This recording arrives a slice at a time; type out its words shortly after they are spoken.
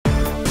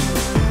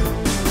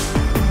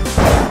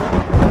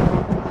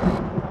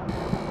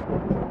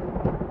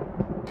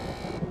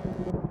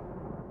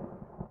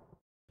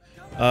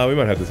We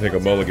might have to take a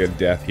mulligan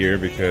death here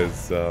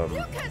because,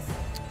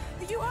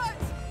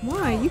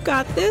 Why? You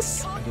got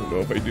this? I don't know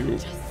if I do.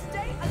 Just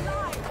stay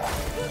alive.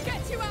 We'll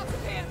get you out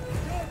of here.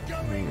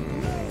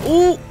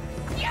 Ooh!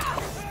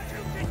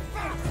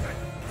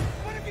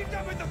 What have you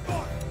done with the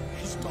boy?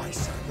 He's my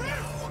son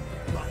now.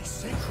 My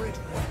sacred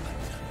weapon.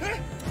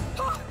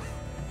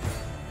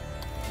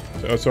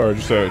 Oh, sorry,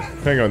 just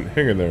hang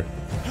in there.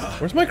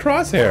 Where's my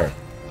crosshair?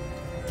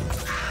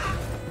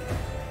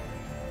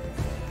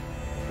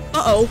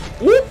 Uh-oh.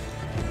 Whoop!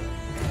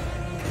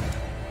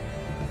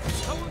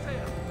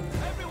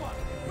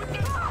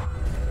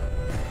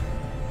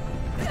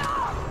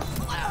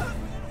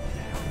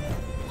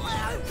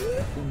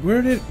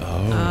 Where did...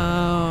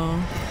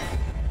 Oh.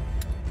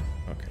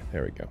 Okay,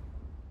 there we go.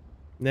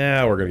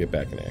 Now we're gonna get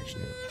back in action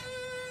here.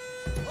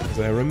 As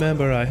I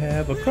remember, I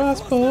have a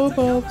crossbow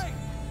bolt.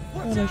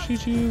 Gonna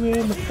shoot you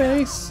in the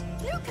face.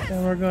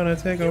 And we're gonna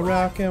take a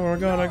rock and we're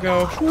gonna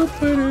go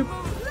whoop-a-doop.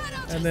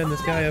 And then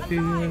this guy up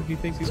here, he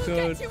thinks he's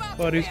good,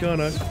 but he's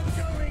gonna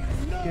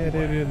get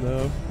it in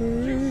the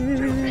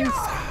face.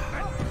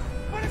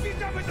 What have you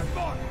done with the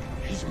boy?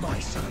 He's my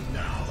son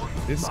now.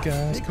 This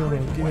guy's gonna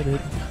get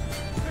it.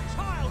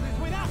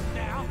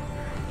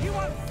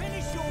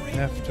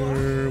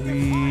 After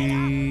we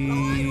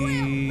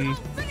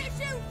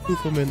poof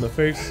him in the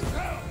face.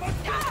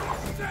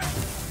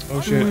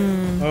 Oh shit.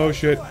 Oh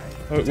shit.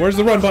 Oh, where's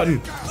the run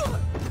button?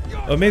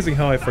 Amazing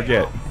how I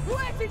forget.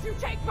 Where did you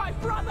take my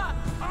brother?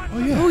 Oh yeah,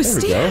 Oh, there we go.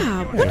 stab!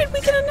 Yeah. When did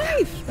we get a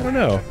knife? I don't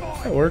know.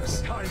 That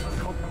works. Get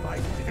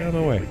out of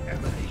the way.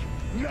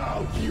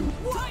 Now you.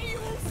 Why are you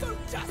all so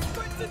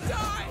desperate to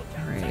die?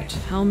 Alright,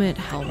 helmet.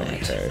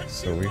 Okay,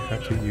 so we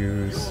have to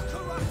use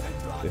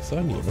this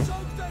on you.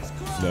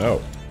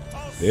 No.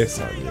 This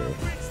on you.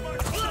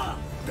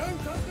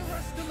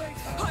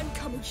 I'm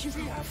coming,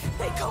 Hugo.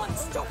 They can't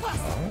stop us.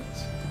 What?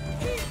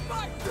 He's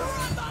my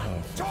brother.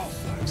 Oh,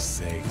 for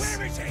sakes.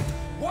 Where is he?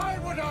 Why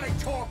would I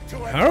talk to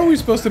him? How are we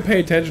supposed to pay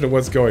attention to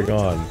what's going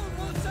on?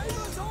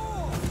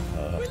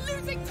 We're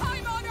losing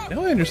time, Arno.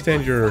 Now I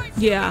understand your...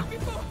 Yeah.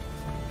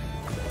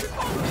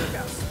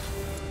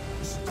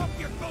 Stop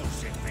your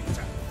bullshit,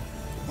 Victor.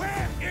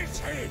 Where is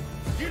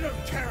he? You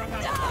don't care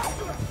about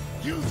him.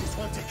 You just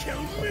want to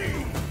kill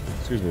me.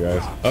 Excuse me,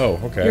 guys. Oh,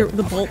 okay.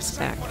 The bolt's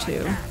back,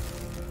 too.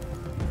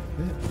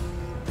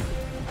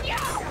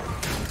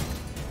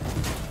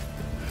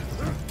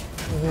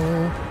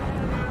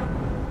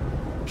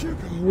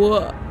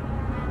 What?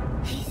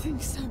 He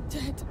thinks I'm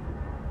dead.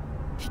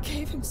 He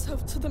gave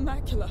himself to the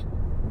macula.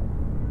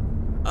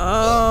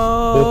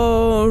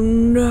 Oh,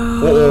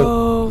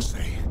 no.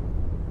 Say,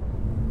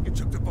 you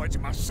took the boy to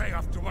Marseille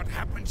after what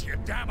happened to your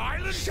damn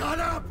island? Shut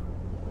up!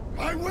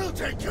 I will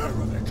take care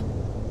of it.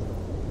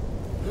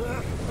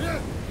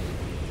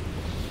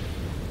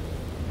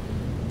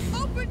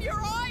 Open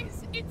your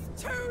eyes!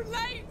 It's too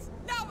late!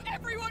 Now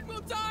everyone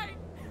will die!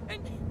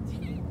 And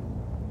he...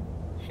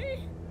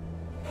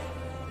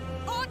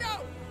 Oh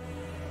no!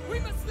 We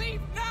must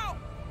leave now!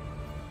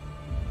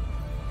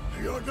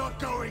 You're not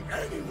going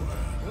anywhere.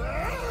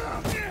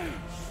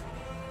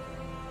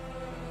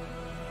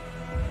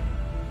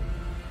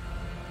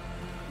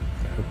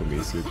 I hope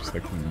Amicia just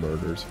like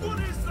murders What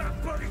him. is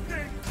that bloody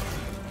thing?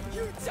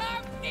 You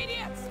damn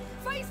idiots!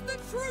 Face the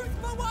truth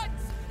for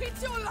once!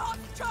 It's your last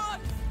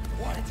chance!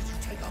 Why did you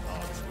take up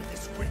arms with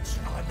this witch,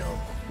 Arno?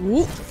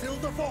 Whoop. To fill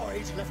the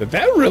void left. Did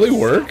that really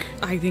work?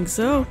 I think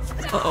so.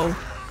 Uh-oh.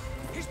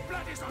 His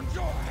blood is on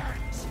your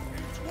hands.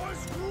 It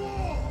was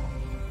war.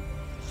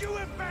 You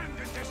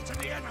abandoned this to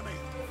the enemy.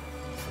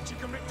 But you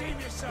can redeem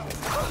yourself.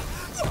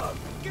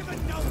 Give a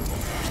no.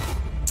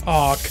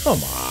 Aw,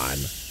 come on.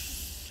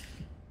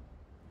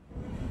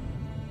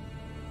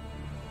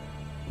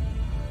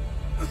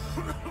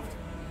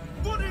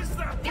 What is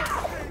that?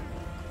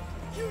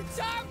 You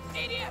damn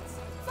idiots!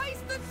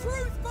 Face the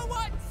truth for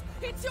once!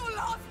 It's your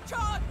last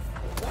chance!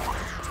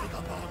 Take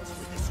up arms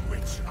with this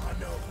witch,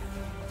 Arno.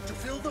 To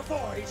fill the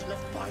void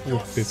left by your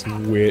With this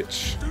son.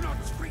 witch. Do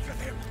not speak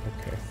of him.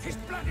 Okay. His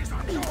blood is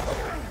on your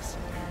hands.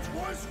 It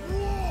was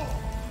war.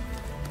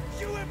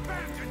 You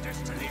abandoned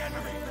us to the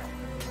enemy.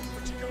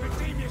 But you can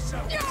redeem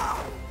yourself.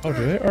 Oh,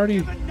 did I already...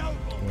 Give a noble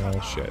Oh,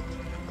 command. shit.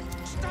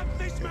 Stop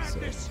this Okay, so-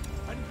 madness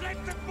and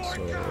let the boy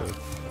So... go.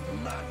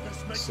 Madness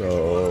makes So... this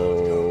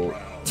world go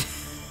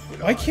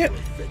round. I can't...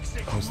 Fix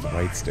it. Oh, it's the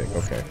right stick.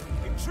 Okay.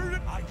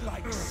 Intruder I'd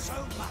like so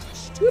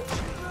much to.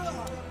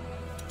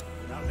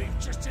 And I'll leave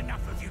just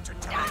enough of you to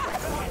tell me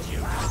what you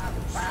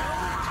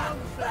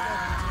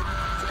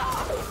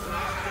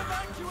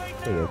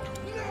It worked.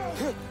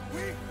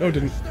 No, it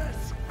didn't.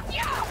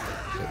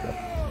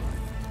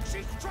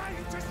 She's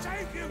trying to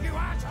save you, you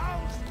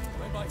assholes!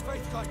 May my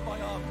faith guide my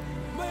arm.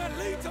 May it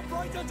lead to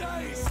brighter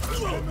days!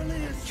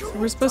 Emily is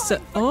We're supposed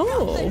to...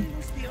 Oh.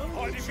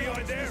 hiding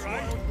behind there,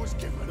 right? Was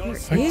given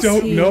us I Is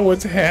don't he? know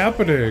what's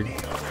happening.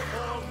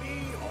 or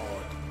me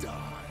or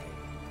die.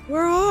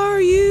 Where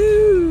are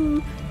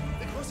you?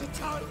 It was a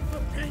time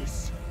for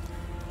peace,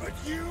 but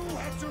you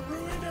had to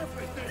ruin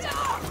everything.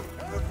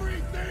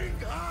 Everything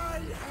I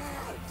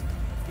had.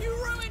 You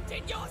ruined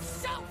it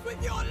yourself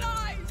with your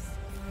lies!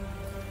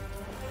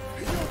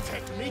 Your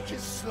technique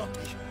is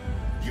sloppy.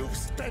 You've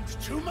spent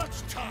too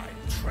much time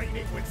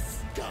training with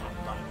scum.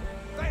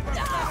 They were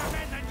better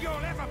men than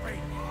you'll ever be.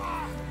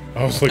 I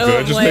was like,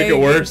 just make it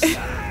worse.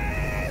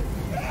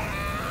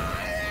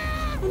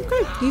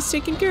 Okay, he's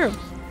taken care of.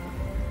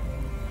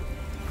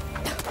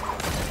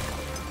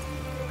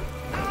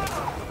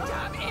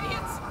 Damn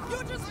idiots!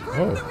 You're just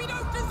proof that we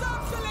don't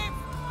deserve to live!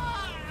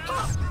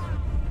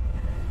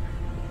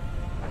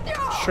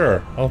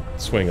 Sure, I'll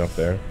swing up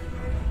there.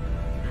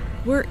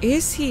 Where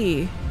is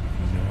he?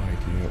 No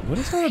idea. What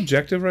is our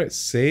objective, right?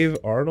 Save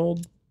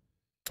Arnold?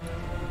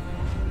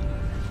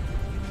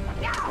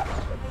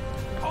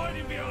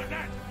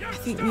 I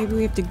think maybe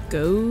we have to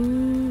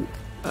go.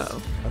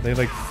 Oh. Are they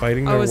like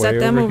fighting their way Oh, is that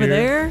them over here?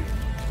 there?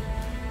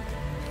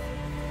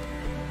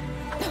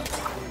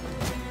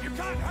 You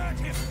can't hurt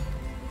him.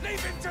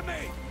 Leave him to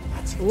me.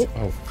 That's it.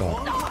 Oh,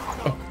 fuck.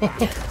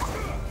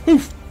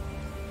 Oof.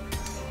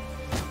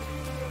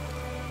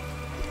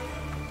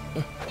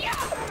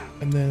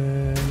 And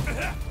then...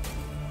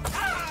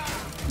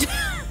 Did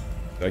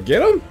I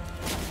get him?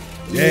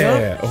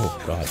 Yeah.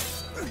 Oh, God.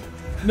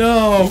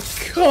 No,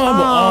 come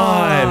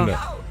on.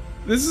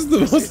 This is the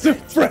most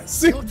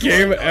depressing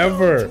game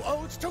ever. Too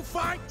old to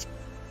fight.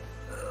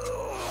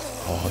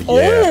 Oh, yeah.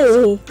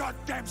 Oh!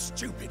 Goddamn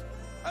stupid.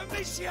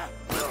 Amicia,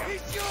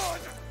 he's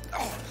yours.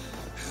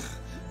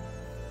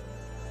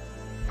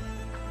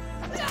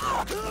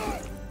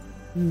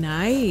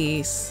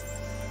 Nice.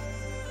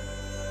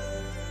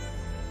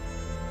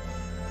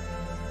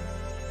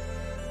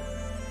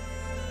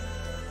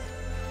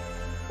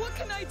 What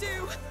can I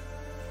do?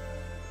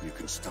 You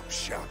can stop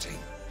shouting.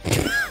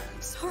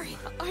 Sorry,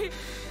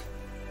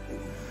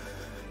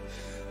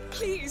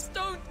 Please,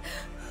 don't...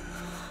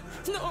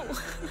 No.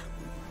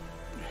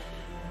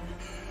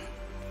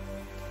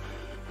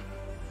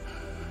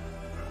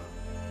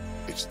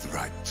 It's the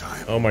right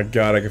time. Oh my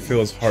God, I can feel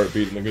his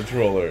heartbeat in the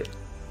controller.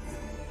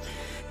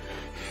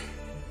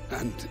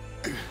 And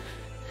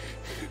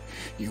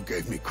you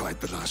gave me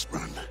quite the last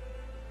run.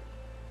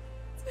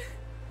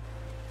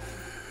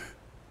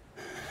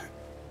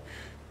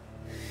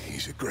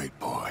 He's a great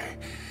boy.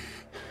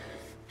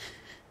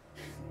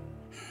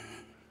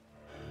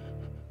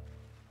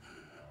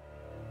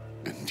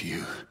 And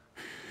you...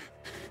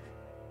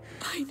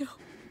 I know.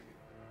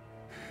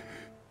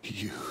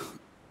 You...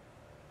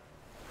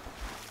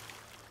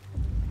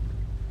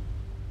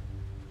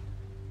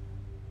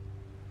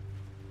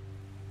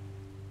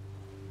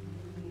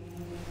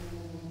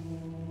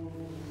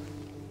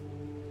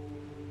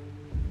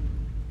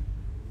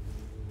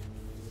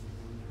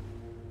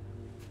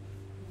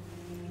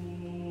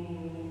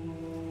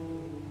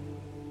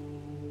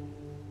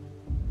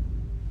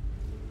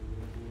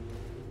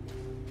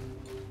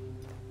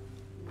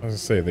 I was gonna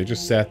say, they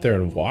just sat there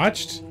and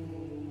watched?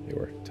 They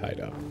were tied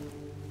up.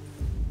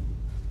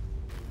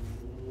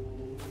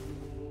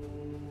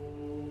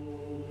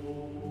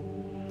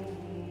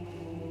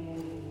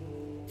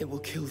 It will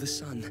kill the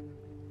sun.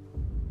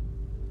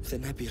 The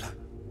nebula.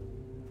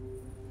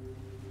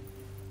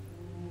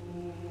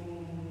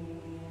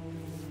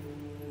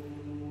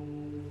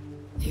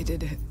 You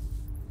did it.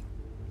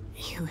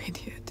 You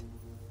idiot.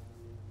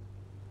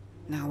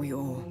 Now we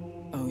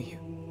all owe you.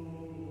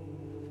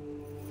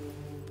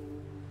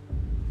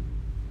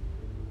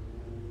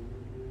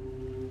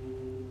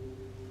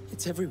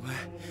 It's everywhere.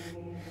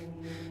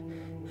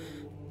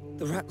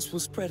 The rats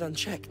will spread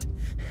unchecked.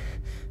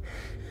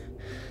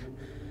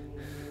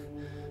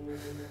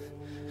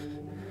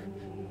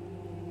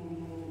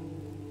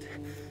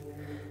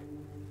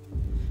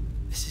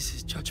 This is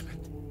his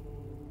judgment.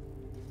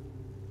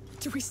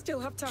 Do we still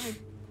have time?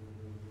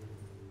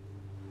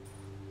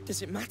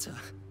 Does it matter?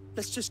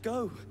 Let's just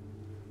go.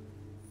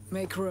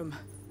 Make room.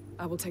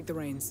 I will take the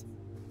reins.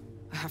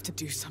 I have to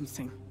do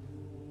something.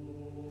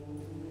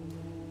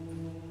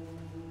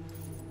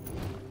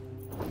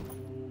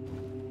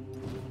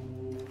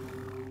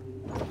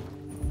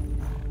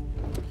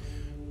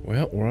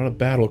 Well, we're on a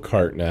battle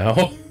cart now.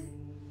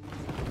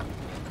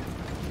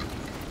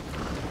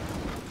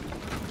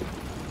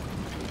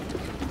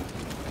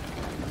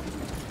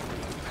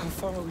 How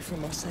far are we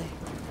from Marseille?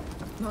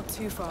 Not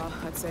too far,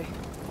 I'd say.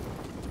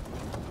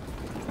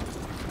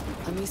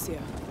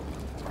 Amicia,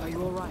 are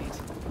you all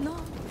right?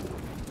 No.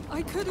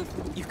 I could have...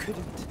 You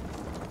couldn't.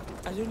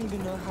 I don't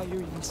even know how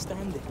you're even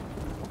standing.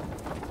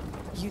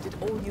 You did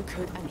all you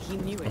could, and he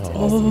knew it.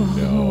 Oh,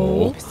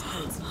 no.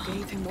 Besides, you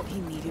gave him what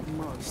he needed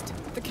most.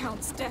 The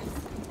Count's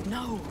death.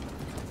 No!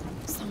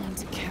 Someone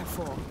to care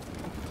for.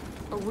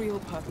 A real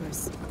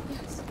purpose.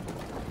 Yes.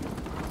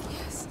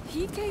 Yes,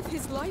 he gave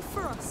his life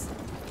for us.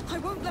 I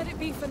won't let it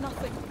be for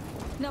nothing.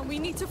 Now we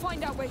need to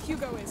find out where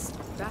Hugo is.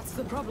 That's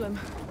the problem.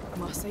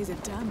 Marseille's a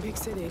damn big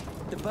city.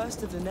 The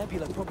burst of the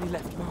nebula probably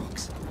left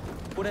marks.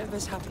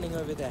 Whatever's happening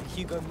over there,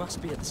 Hugo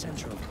must be at the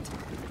center of it.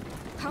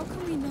 How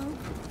can we know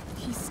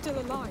he's still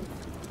alive?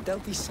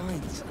 There'll be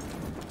signs.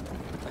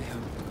 I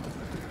hope.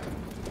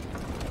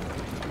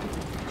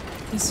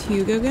 Is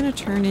Hugo gonna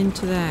turn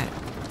into that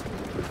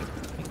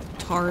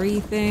car-y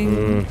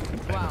thing.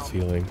 I have a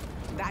feeling.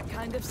 That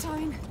kind of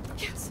sign?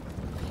 Yes,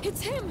 it's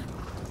him.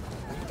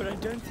 But I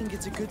don't think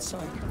it's a good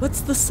sign.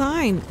 What's the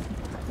sign?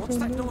 What's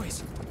that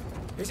noise?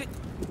 Is it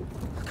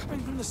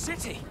coming from the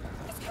city?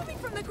 It's coming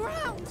from the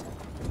ground.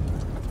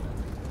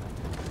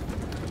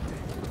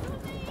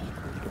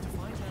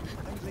 Find him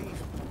and leave.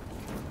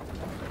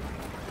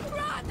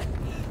 Run!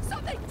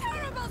 Something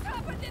terrible's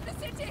happened in the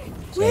city.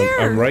 So Where?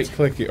 I'm right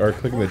clicking or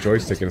clicking the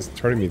joystick and it's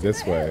turning me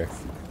this way.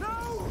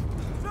 No!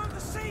 Not the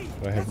sea!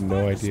 I have Let's no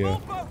find a idea. small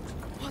boat.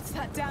 What's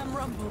that damn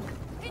rumble?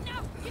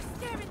 Enough! You're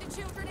scaring the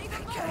children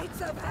even more.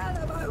 Gates of hell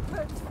have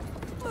opened.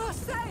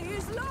 Marseille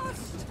is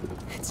lost.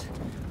 It's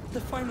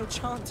the final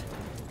chant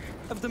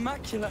of the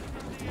macula.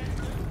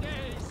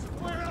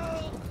 We're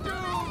all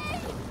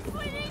doomed!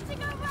 We need to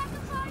go back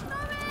and find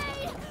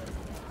Mummy!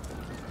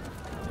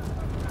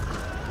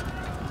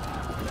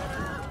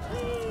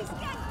 Please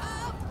get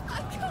up! I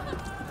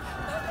can't!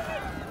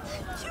 Mummy!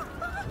 You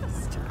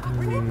must!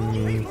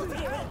 Leave her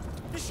there!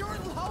 You sure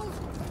it'll hold?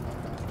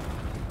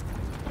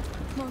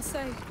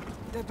 Marseille.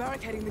 They're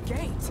barricading the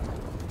gate.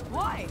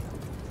 Why?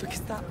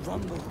 Because that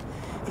rumble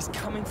is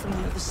coming from the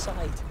other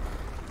side.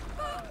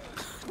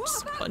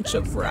 Just a bunch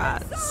of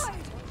rats.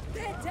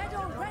 They're dead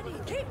already.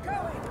 Keep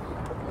going.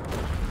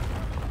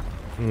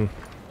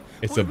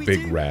 It's What a do we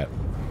big do? rat.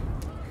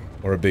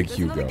 Or a big There's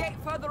another Hugo. gate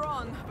further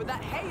on, but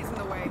that hay is in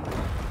the way.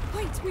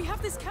 Wait, we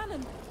have this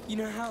cannon. You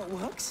know how it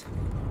works?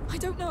 I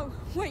don't know.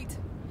 Wait.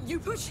 You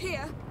push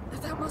here.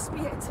 That must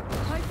be it.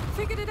 I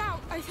figured it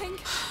out, I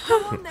think.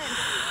 Come on then.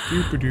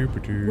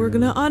 Doopa-doopa-doo. We're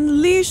gonna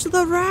unleash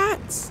the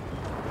rats.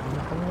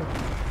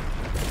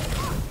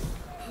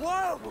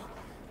 Whoa!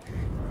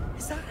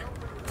 Is that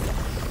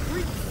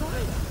Greek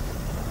fire?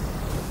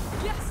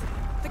 Yes,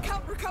 the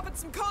Count recovered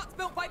some carts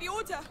built by the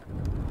Order.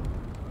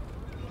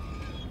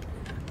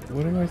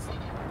 What am I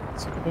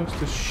supposed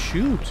to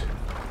shoot?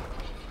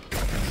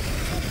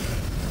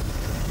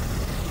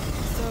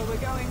 So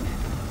we're going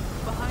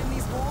behind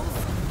these walls.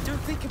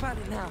 Don't think about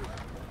it now.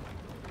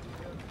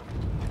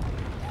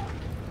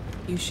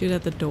 You shoot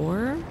at the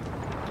door?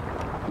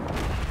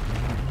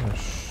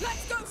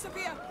 Let's go,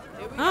 Sophia.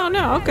 Here we Oh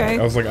no, okay.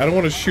 I was like, I don't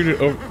want to shoot it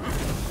over.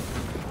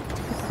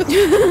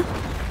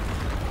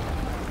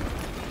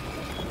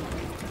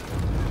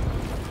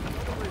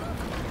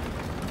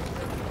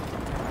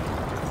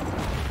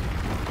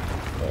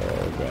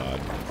 Oh god.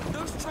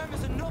 Those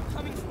tremors are not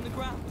coming from the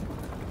ground.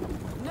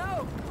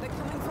 No, they're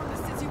coming from the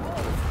city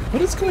walls.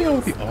 What is going on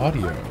with the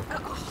audio? A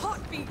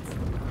heartbeat.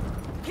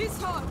 His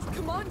heart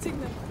commanding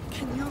them.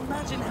 Can you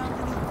imagine how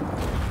many?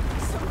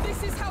 So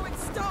this is how it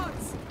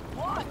starts.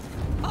 What?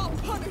 Our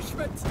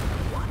punishment.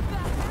 What the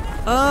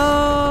hell?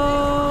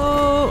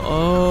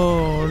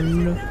 Oh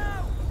no.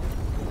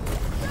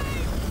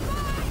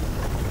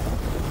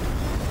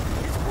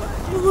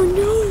 Oh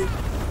no.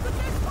 But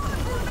there's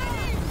one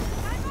remain.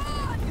 Hang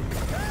on.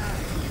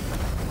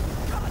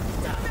 God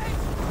damn it.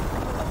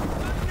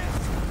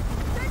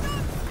 They're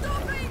not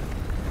stopping.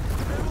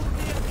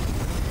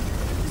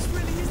 This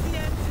really is the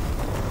end.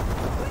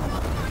 We're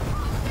not going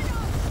fast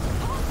enough.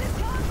 Horses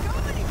can't go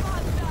any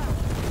faster.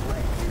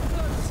 We're too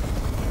close.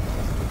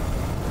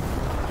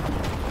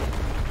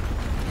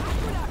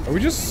 Are we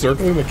just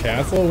circling the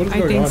castle? What is I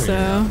going think on so.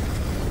 here?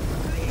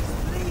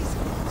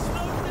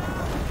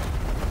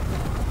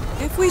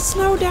 If we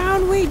slow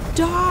down, we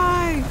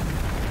die.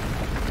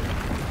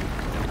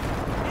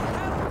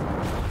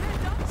 They're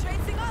done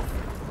chasing us.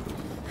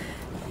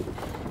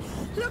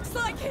 Looks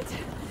like it.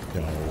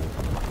 No.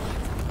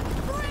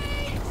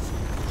 Breach!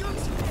 Go!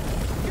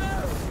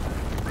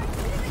 I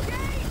see the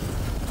gate!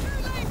 Too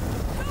late!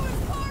 Go as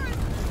far as...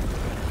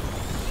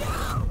 No!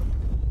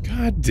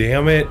 God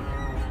damn it.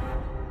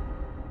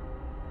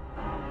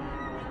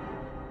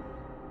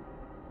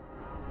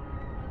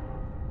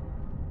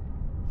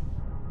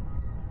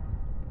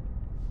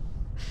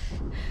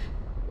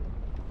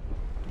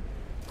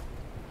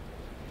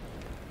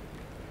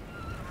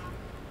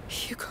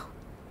 Hugo.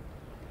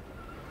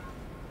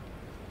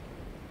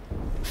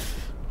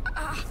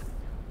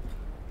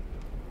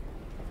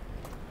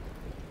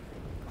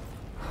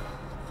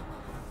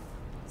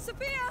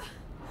 Sophia!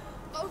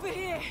 Over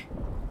here!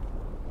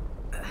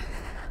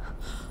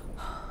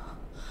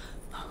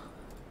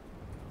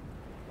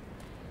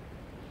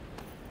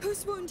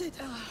 Who's wounded?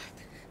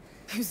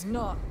 Who's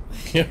not?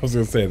 Yeah, I was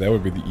gonna say, that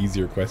would be the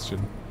easier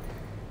question.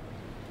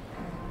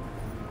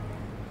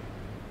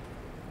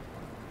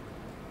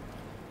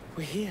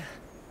 We're here.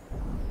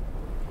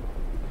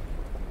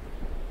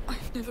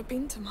 I've never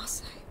been to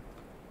Marseille.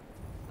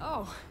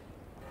 Oh.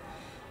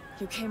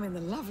 You came in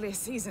the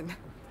loveliest season.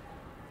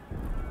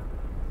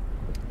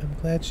 I'm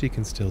glad she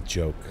can still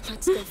joke.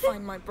 Let's go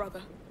find my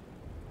brother.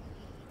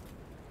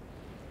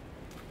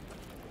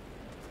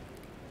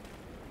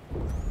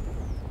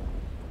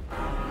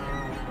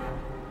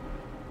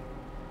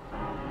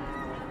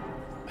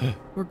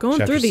 We're going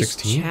Chapter through these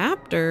 16?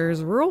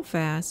 chapters real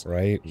fast.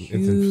 Right?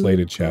 It's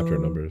inflated chapter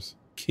Hugo. numbers.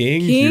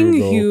 King King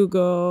Hugo.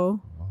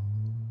 Hugo.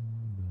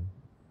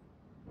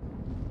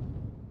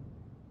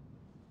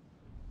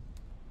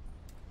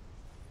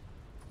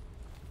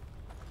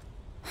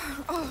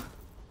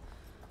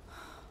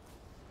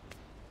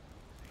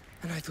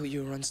 But I thought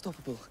you were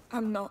unstoppable.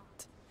 I'm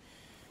not.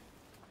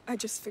 I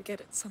just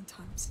forget it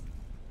sometimes.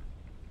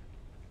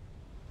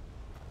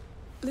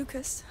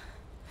 Lucas,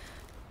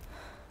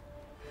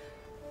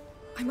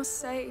 I must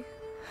say,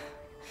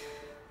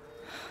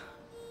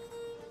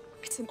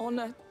 it's an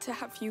honor to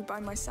have you by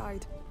my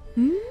side.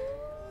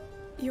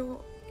 You're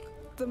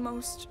the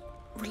most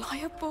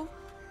reliable,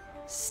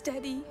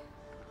 steady,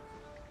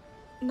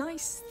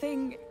 nice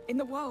thing in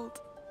the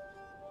world.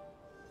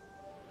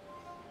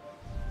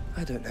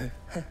 I don't know.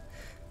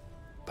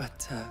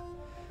 But,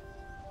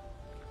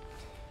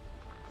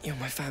 you're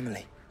my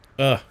family.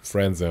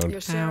 Friend zone. You're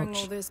sharing Ouch.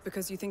 all this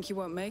because you think you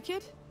won't make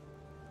it?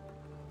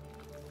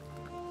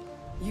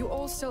 You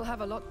all still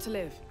have a lot to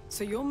live,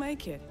 so you'll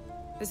make it.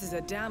 This is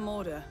a damn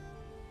order.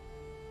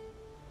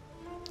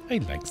 I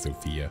like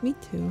Sophia. Me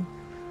too.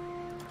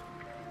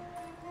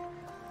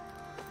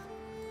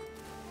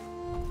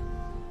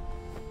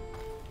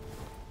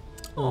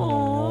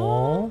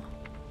 Aww.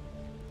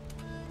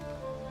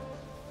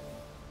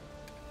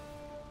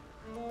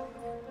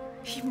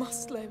 He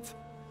must live.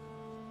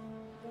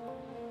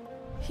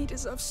 He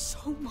deserves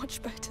so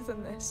much better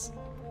than this.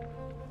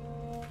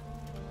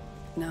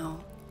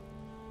 Now,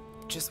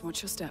 just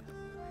watch your step.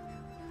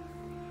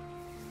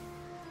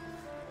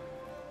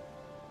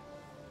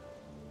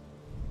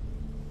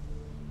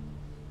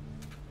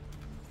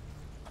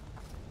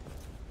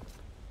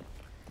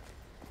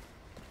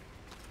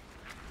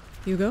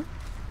 Hugo?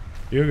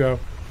 Hugo.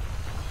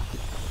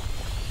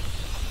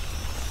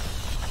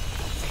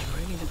 They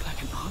really look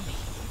like an army.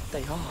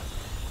 They are.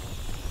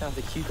 Now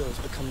that Hugo has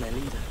become their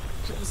leader.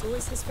 It was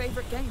always his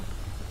favorite game.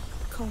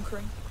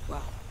 Conquering.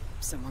 Well,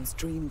 someone's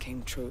dream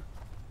came true.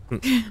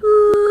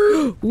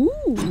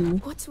 Ooh.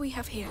 What do we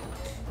have here?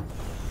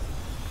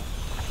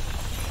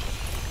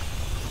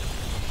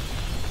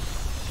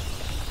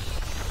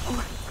 All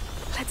right,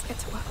 let's get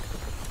to work.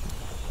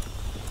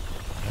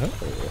 Oh.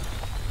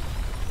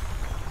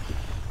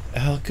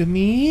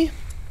 Alchemy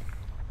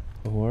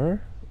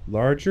or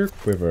larger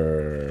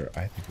quiver.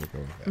 I think we're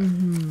going with that.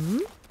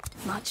 Mm-hmm.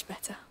 Much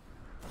better.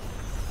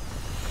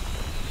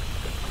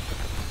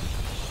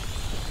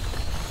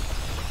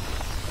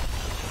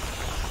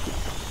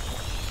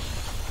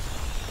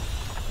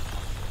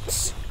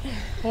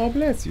 Oh,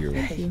 bless you.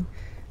 Hey,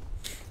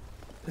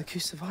 look who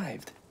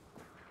survived.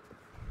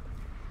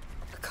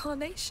 A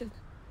carnation.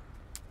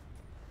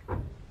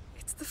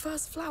 It's the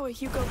first flower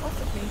Hugo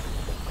offered me.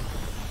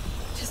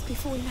 Just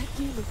before we met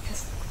you,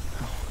 Lucas.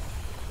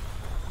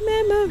 Makes me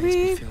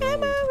Memories, feel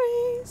old.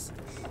 memories.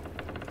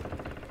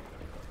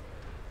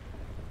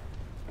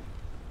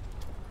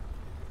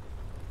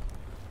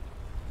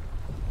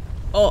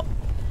 Oh.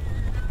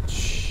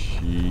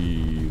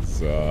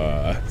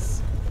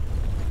 Jesus.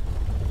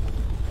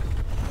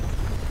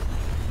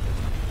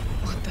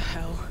 What the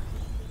hell?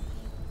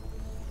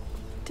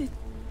 Did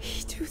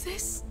he do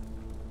this?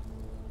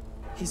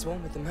 He's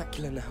one with the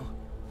macula now.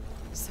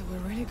 So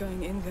we're really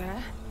going in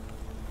there?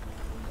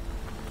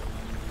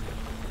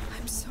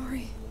 I'm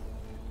sorry.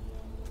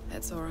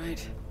 That's all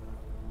right.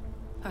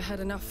 I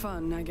had enough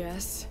fun, I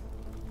guess.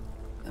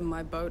 And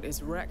my boat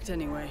is wrecked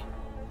anyway.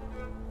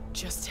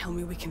 Just tell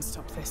me we can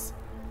stop this.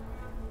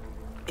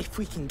 If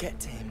we can get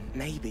to him,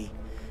 maybe.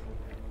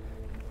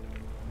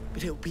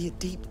 But it'll be a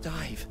deep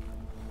dive.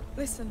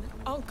 Listen,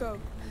 I'll go.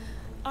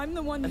 I'm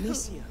the one who...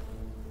 Amicia,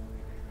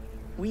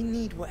 we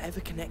need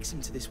whatever connects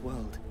him to this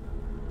world.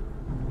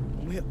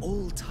 And we're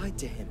all tied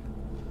to him.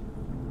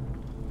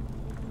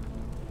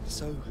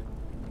 So...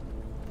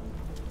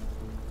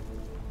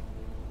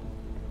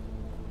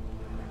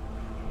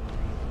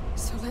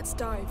 So let's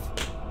dive.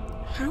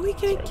 How are we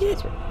gonna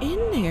get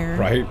in there?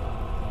 Right?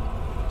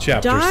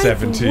 Chapter Dive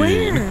 17.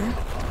 where?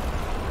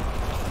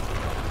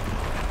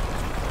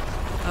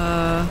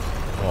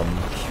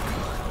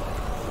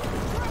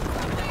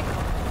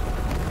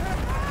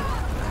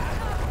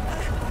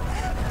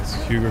 Is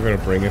Hugo gonna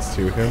bring us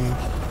to him?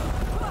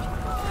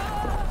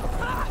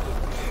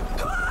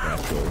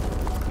 Naturally.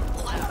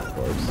 Of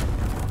course.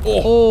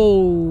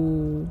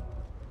 Oh.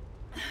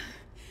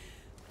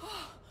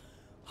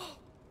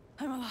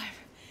 I'm alive.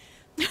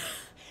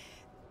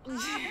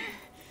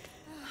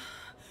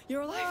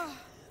 You're alive?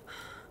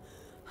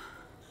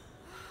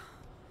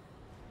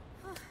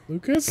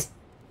 Lucas?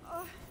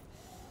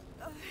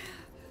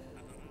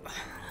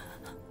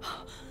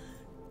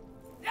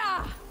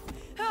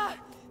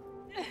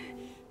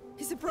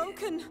 Is it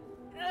broken?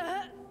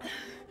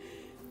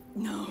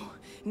 No.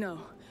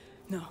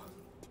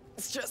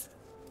 It's just...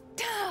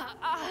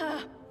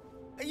 Are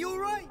you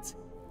alright?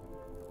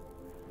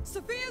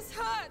 Sophia's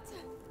hurt!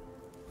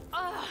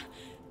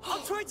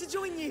 I'll try to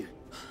join you.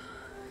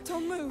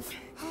 Don't move.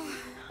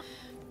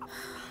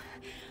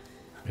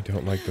 I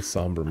don't like the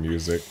somber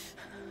music.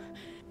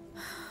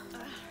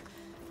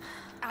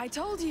 I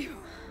told you.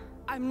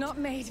 I'm not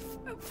made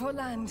for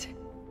land.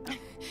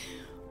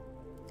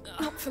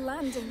 Not for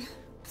landing,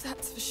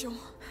 that's for sure.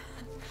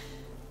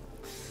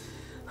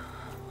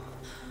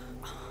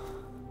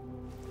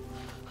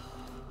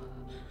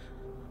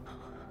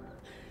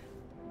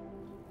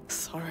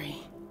 Sorry.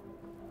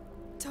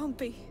 Don't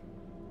be.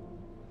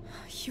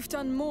 You've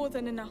done more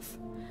than enough.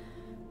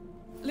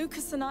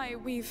 Lucas and I,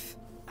 we've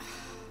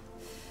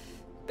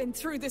been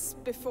through this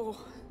before,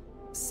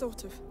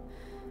 sort of.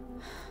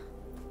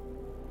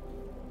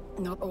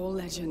 Not all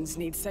legends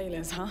need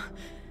sailors, huh?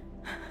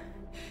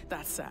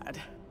 That's sad.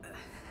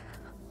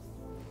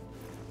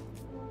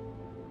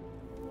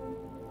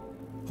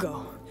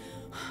 Go.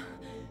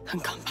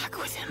 And come back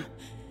with him.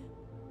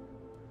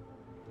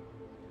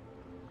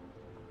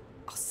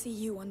 I'll see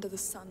you under the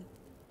sun.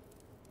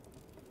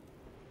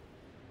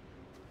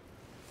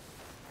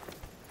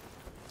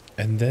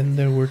 And then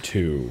there were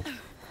two.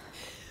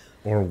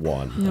 Or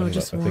one. No, I don't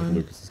just know. I think one.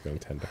 Lucas is going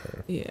to tend to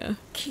her. Yeah.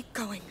 Keep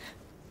going.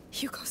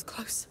 Hugo's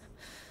close.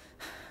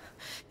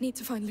 Need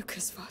to find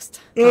Lucas first.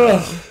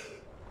 Ugh.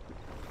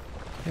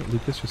 Can't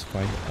Lucas just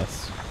find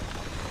us?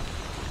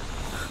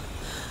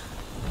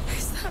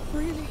 Is that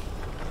really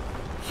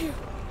you?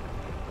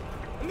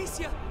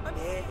 Amicia, I'm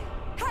here.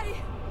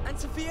 Hey! And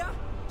Sophia?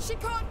 She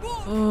can't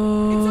walk!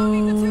 Oh, It's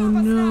only the two of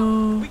us now!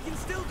 no. We can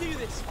still do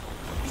this.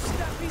 You see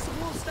that piece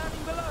of wall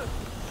standing below?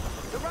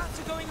 The rats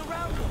are going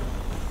around it.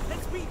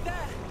 Let's meet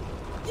there.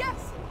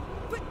 Yes!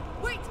 But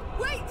wait!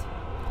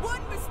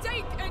 One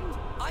mistake and...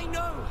 I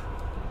know,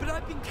 but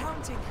I've been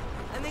counting,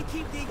 and they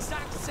keep the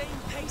exact same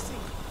pacing.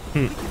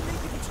 We can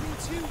make it between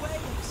two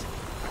waves.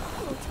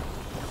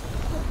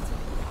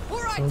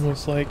 All right! It's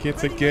almost like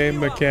it's a Ready when game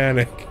you are.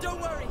 mechanic. Don't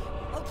worry,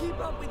 I'll keep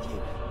up with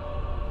you.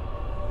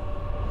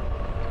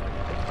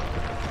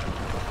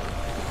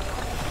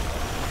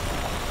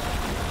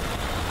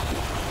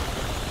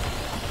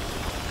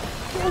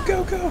 Go,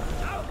 go, go!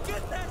 Oh,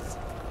 goodness!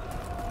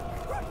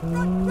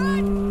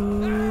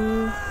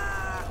 Run!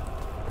 Ah!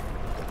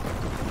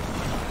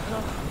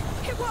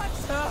 It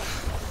works!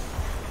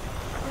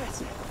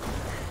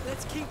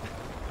 Let's keep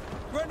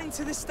running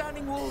to the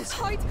standing walls.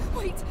 Hide,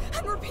 wait,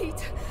 and repeat.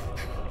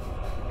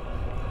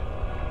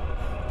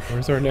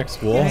 Where's our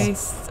next wall? I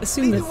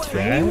assume the Either way.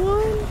 tiny one?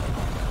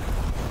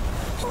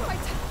 All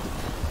right.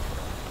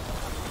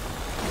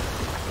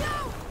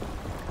 Now!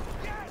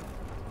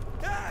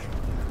 Ah!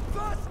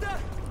 Faster!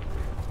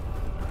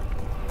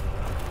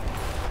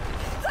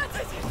 That's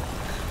it!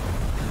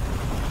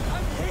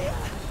 I'm here!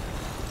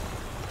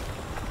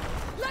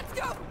 Let's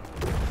go!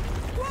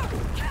 Whoa,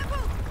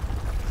 careful!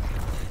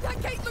 That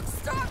gate looks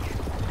stuck!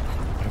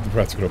 The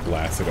rat's gonna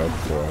blast it out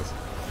for us.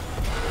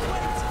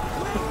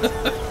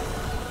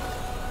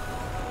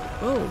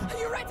 Oh. Are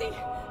you ready?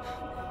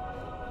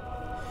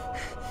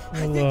 I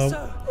think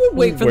so. We'll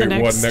wait for the Wait,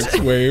 next. one next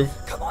wave.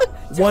 Come on!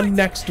 do One it.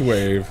 next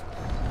wave.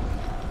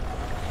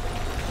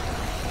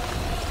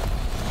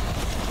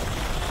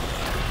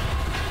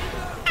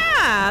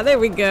 Ah, there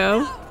we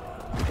go.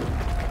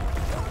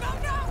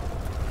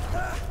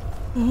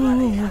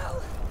 Bloody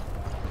hell!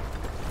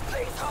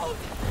 Please hold!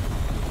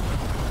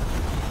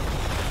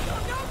 No,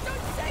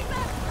 don't stay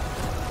there!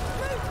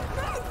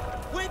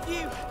 Move! With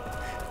you!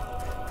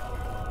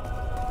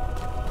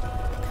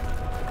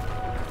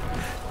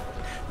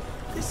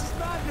 This is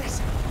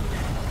madness!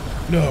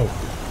 No.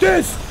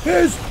 This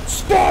is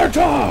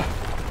Sparta!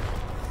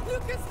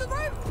 Lucas, the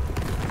rope!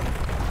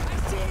 I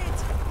see it!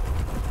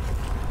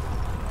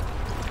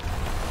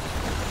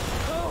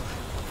 Oh!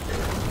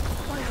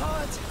 My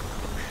heart!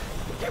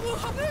 It will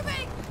stop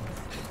moving!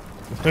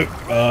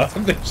 I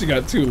think she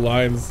got two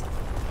lines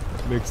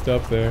mixed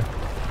up there.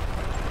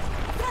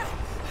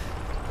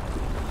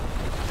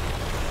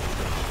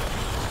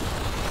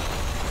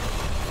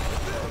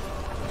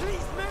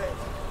 Please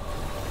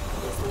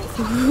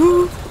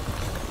move!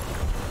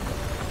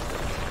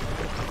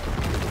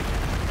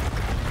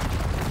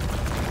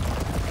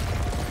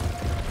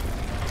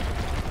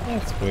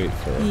 Let's wait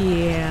for her.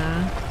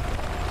 Yeah.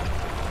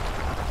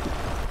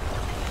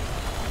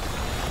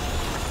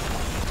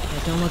 Yeah,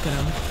 don't look at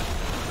him.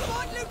 Come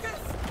on,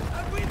 Lucas!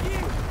 I'm with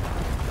you!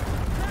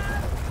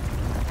 Now!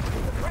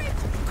 The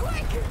bridge!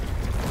 Quick!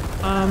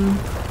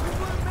 We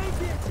won't make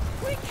it!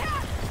 We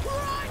can!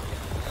 Run!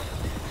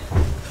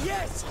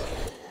 Yes!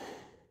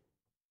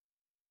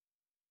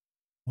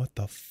 What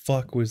the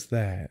fuck was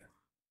that?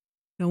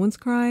 No one's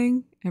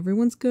crying.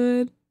 Everyone's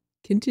good.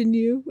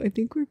 Continue. I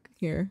think we're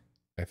here.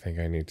 I think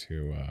I need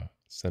to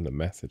send a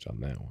message on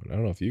that one. I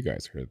don't know if you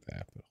guys heard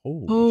that, but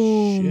holy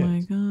Oh shit. my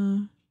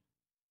god.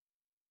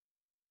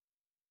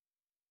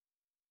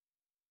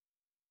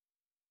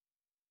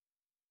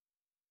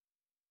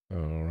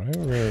 Alright,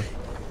 we're gonna...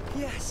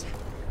 Yes!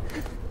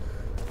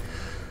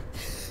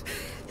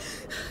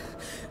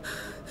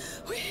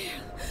 We're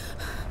here.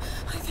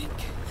 I think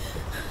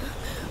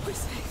we're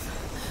safe.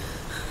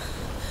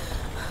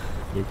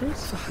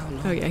 Lucas? For how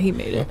long? Oh yeah, he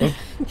made it.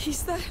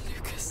 He's there,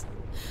 Lucas.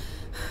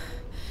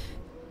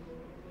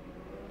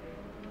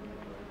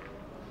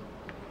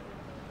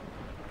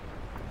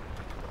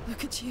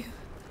 Look at you.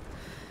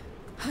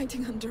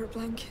 Hiding under a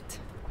blanket.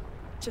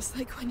 Just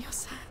like when you're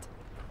sad.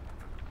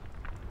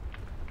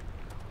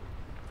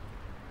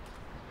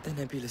 The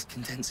nebula's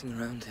condensing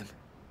around him.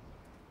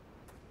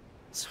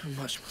 So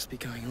much must be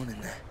going on in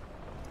there.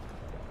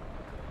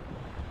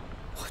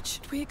 What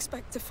should we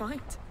expect to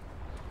find?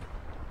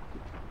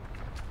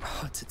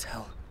 Hard to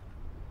tell.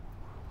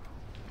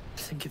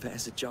 think of it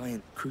as a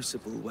giant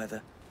crucible where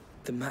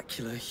the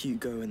macula,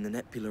 Hugo, and the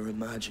nebula are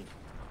merging.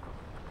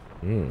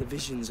 The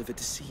visions of a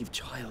deceived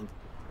child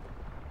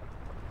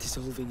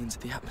dissolving into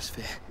the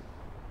atmosphere,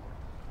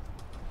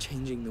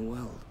 changing the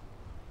world.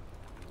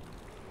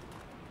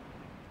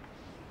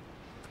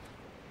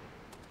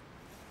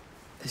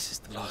 This is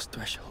the last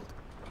threshold.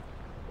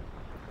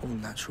 All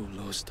natural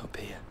laws stop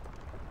here.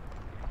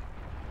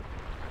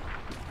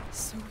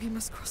 So we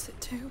must cross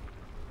it too?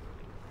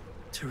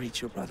 To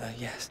reach your brother,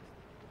 yes.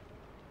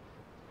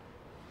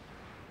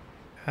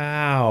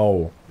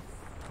 How?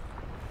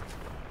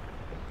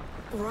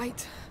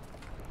 Right.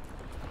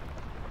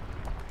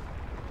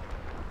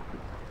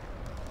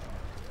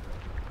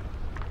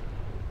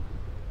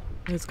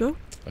 Let's go.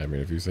 I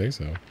mean, if you say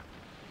so.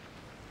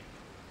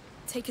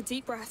 Take a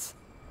deep breath.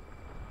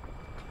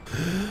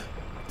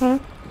 Huh?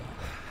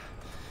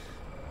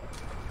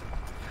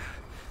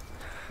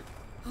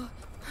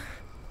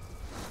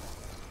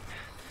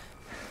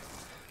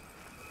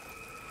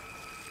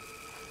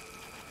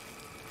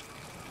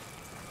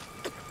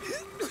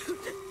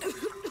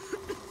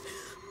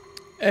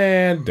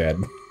 And dead.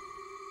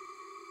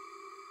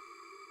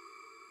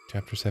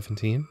 Chapter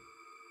 17.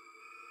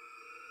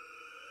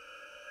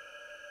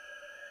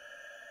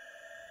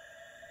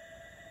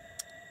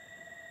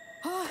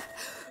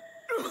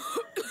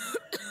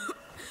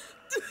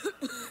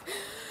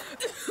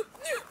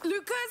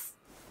 Lucas!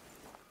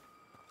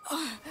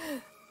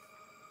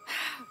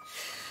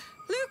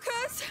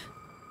 Lucas!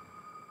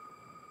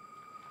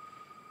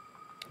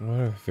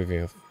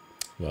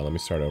 Well, let me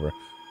start over.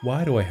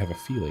 Why do I have a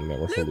feeling that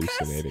we're Lucas!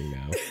 hallucinating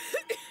now?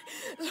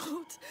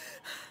 Lord.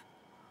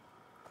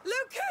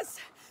 Lucas!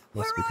 That's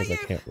Where because are I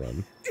you? can't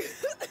run.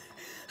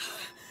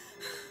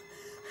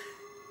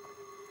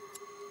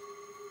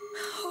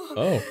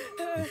 Oh,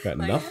 you've got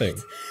My nothing.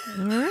 head.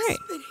 All right.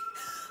 Spinning.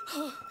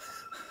 Oh.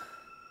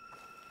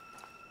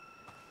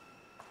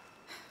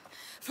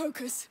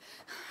 Focus.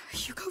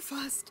 You go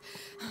first.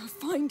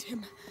 Find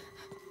him.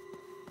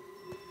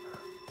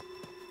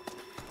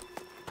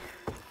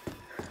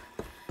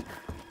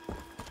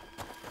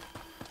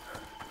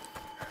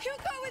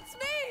 Hugo, it's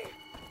me!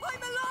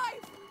 I'm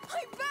alive!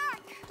 I'm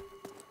back!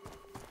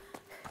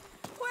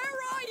 Where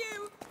are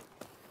you?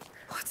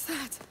 What's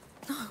that?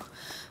 No.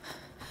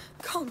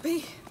 Can't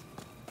be.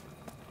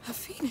 A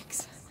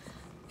phoenix.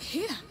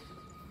 Here.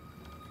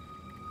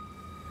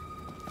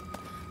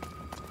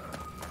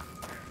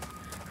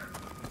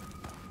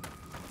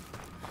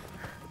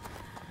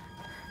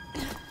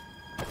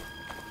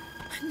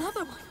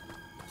 Another one.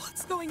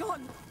 What's going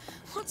on?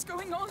 What's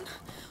going on?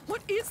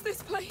 What is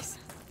this place?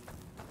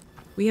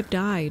 We have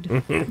died.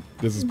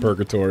 This is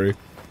purgatory.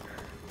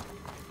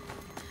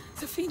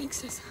 The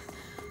phoenixes.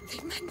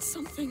 They meant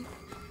something.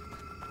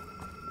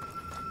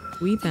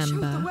 We They showed the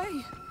remember.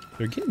 way.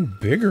 They're getting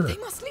bigger. They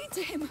must lead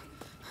to him.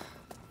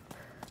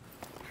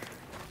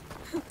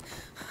 Am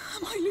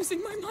I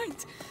losing my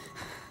mind?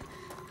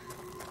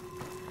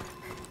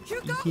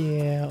 Hugo!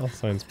 Yeah, all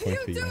signs point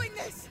Are to you you. doing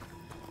this?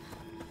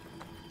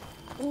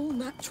 All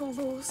natural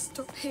laws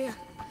stop here.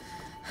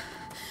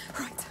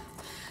 Right.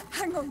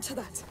 Hang on to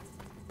that.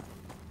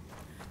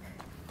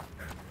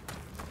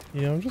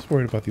 You know, I'm just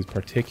worried about these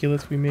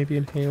particulates we may be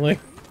inhaling.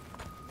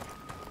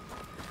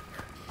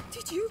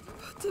 Did you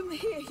put them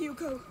here,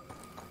 Hugo?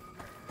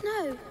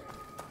 No,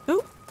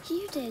 Oh,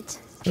 you did.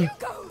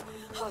 Hugo!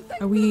 Oh,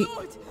 thank Are we- the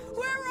Lord!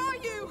 Where are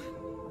you?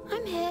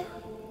 I'm here.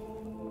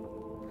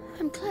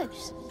 I'm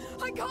close.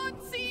 I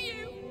can't see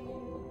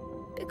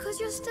you! Because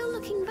you're still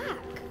looking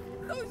back.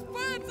 Those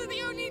birds are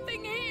the only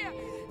thing here!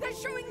 They're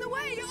showing the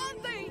way,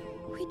 aren't they?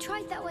 We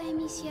tried that way,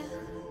 Amicia,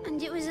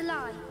 and it was a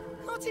lie.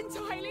 Not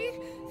entirely.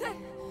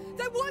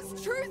 There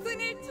was truth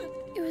in it!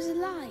 It was a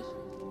lie,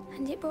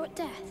 and it brought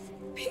death.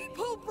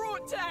 People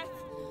brought death!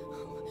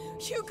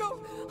 Hugo,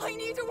 I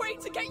need a way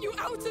to get you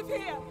out of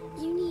here!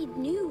 You need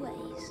new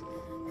ways.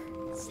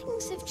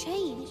 Things have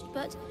changed,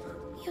 but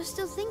you're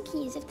still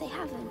thinking as if they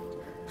haven't.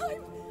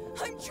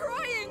 I'm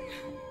trying!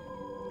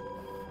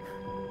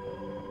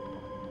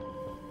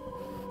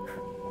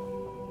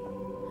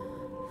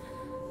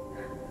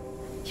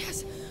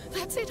 Yes,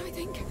 that's it, I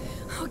think.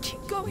 I'll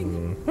keep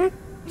going.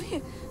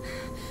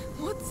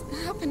 What's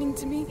happening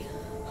to me?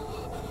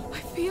 I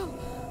feel...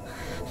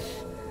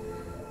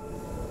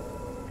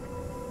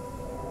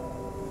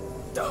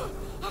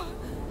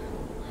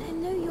 I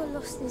know you're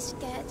lost and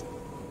scared,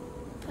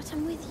 but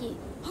I'm with you.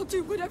 I'll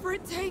do whatever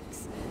it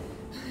takes.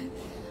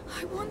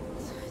 I want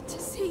to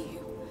see you.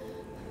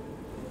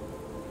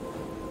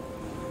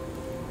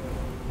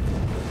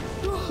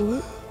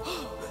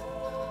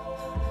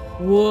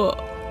 whoa.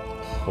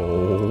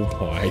 Oh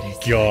my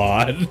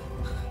god.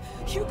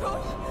 Hugo,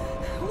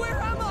 where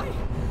am I?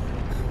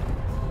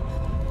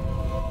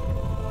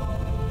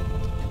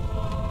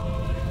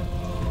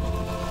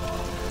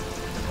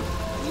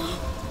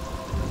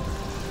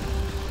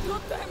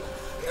 Not them!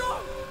 No!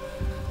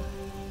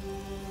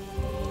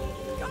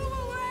 Go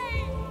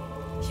away!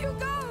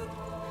 Hugo!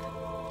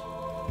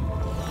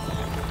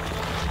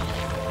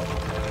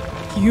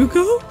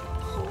 Hugo?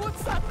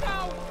 What's that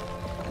now?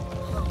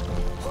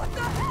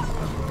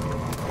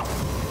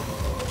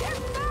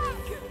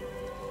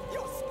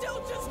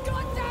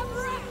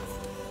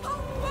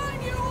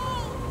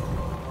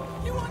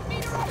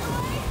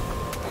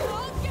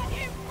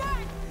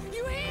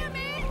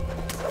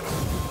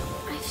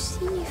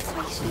 this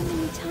way so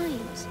many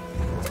times.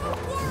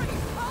 Don't worry,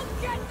 I'll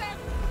get them!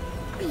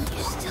 But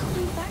you still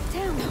went back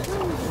down, don't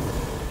you?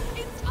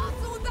 It's us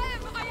or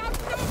them! I have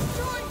no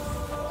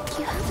choice!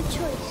 You have a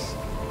choice,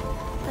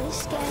 but it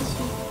scares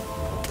you.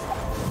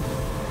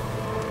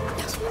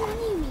 Too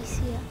many,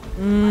 Amicia.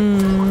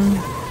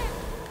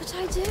 But I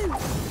do.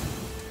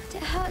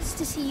 It hurts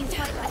to see you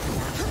fight like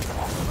that.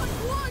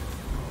 What?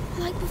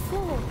 Like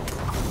before.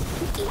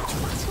 And each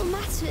battle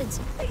mattered.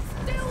 They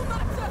still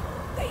matter!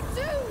 They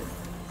do!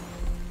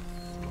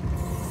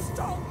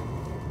 Stop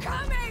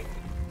coming!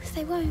 But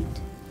they won't.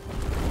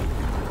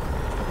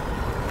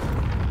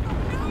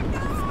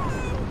 No!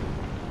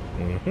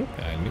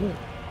 I knew it.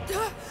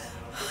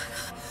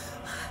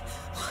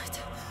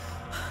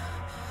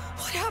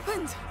 What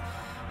happened?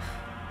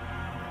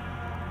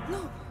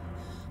 No,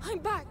 I'm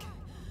back.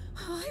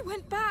 I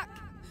went back.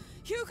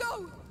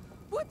 Hugo,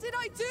 what did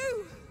I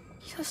do?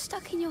 You're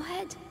stuck in your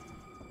head.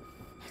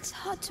 It's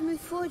hard to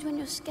move forward when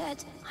you're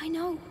scared. I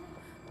know.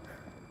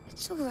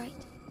 It's all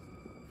right.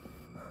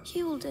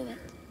 You will do it.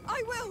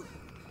 I will.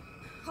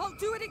 I'll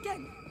do it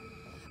again.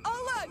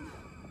 I'll learn.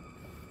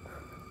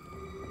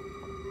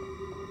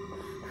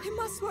 It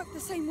must work the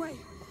same way.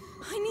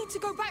 I need to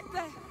go back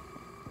there.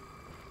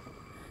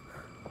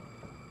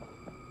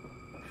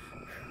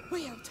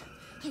 Way out.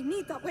 I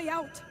need that way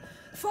out.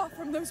 Far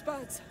from those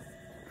birds.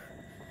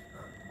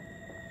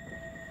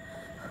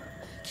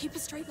 Keep a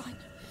straight line.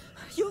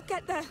 You'll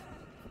get there.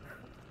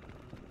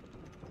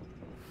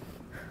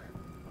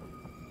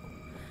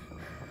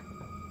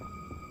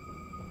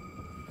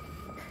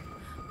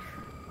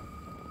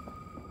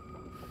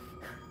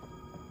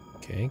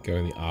 Okay,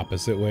 going the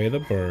opposite way of the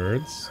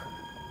birds.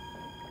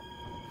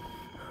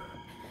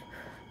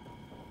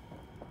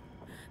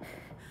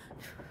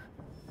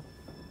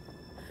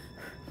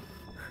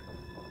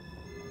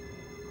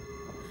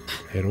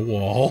 Hit a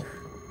wall.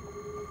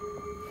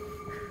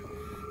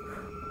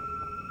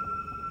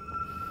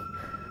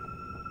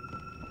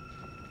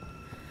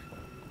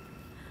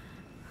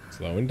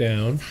 Slowing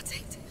down. That's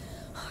it.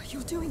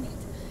 You're doing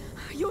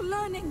it. You're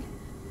learning.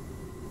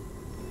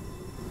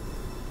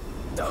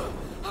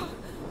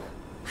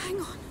 Hang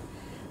on.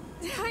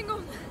 Hang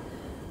on.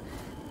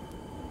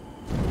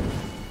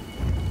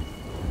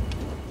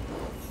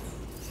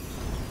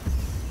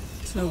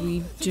 So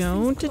we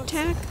don't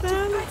attack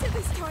them? Better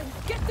this time.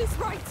 Get this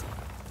right.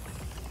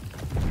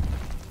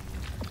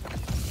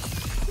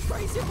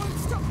 Razor won't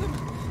stop them.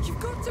 You've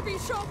got to be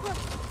sharper.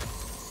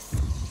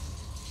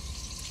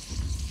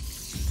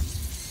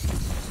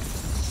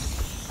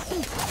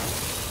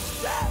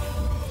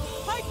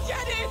 I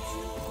get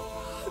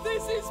it!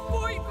 This is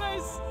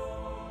pointless!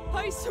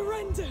 I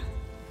surrender.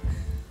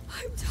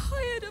 I'm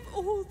tired of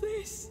all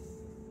this.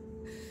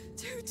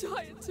 Too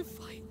tired to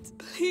fight.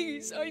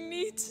 Please, I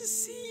need to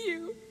see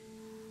you.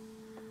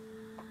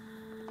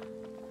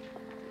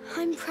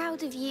 I'm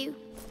proud of you.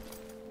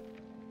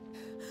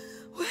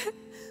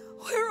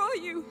 Where are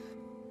you?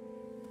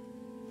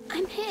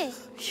 I'm here.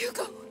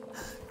 Hugo,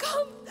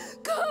 come,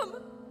 come!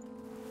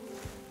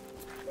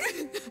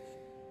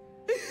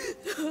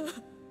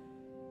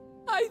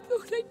 I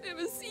thought I'd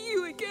never see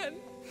you again.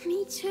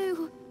 Me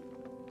too.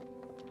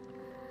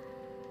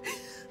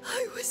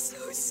 I was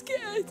so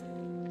scared.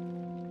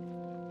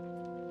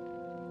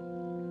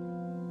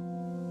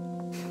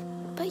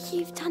 But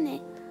you've done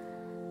it.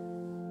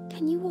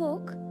 Can you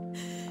walk?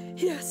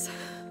 Yes.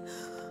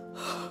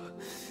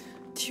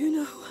 Do you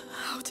know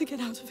how to get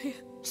out of here?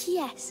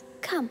 Yes.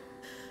 Come.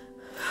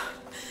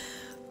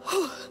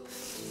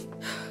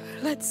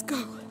 Let's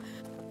go.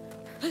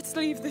 Let's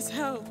leave this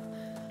hell.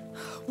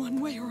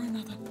 One way or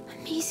another.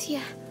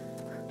 Amicia,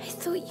 I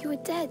thought you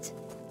were dead.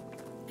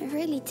 I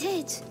really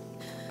did.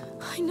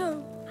 I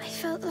know. I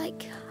felt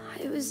like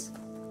I was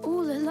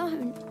all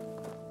alone.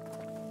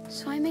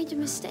 So I made a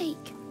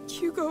mistake.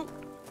 Hugo,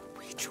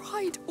 we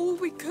tried all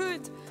we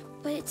could.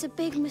 But it's a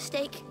big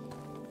mistake.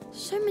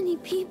 So many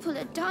people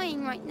are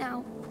dying right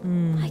now.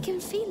 I can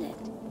feel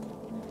it.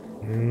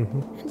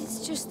 And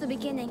it's just the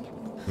beginning.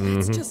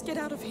 Let's just get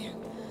out of here.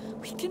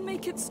 We can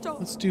make it stop.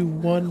 Let's do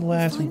one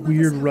last Find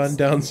weird Mother's run house.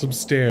 down some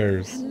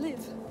stairs. And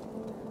live.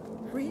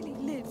 Really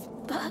live.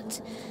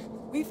 But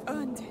We've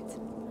earned it.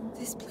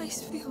 This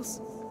place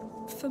feels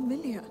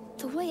familiar.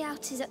 the way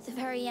out is at the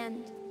very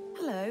end.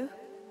 Hello.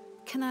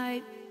 Can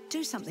I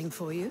do something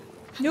for you?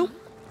 Nope.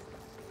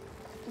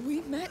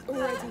 We met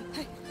already.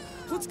 Hey,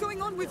 what's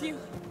going on with you?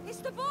 It's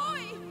the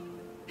boy!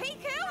 He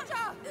killed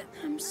her!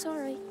 I'm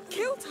sorry.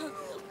 Killed her?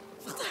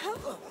 What the hell?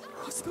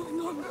 What's going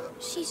on?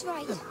 She's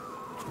right.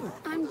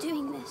 I'm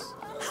doing this.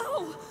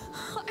 How?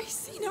 I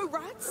see no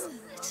rats.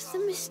 It's the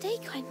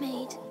mistake I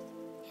made.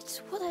 It's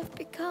what I've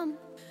become.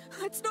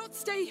 Let's not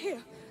stay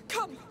here.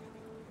 Come.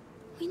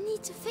 We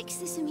need to fix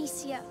this,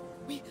 Amicia.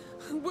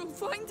 We'll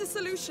find a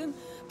solution,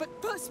 but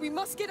first we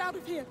must get out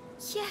of here.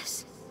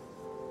 Yes.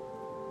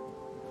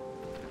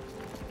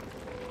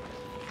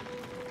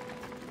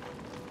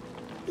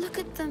 Look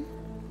at them.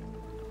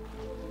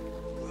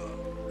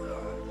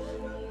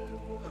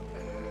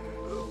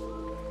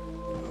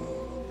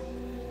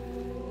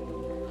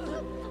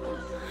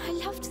 I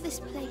loved this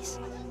place.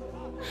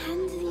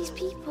 And these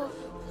people.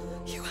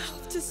 You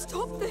have to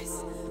stop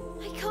this.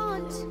 I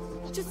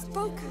can't. Just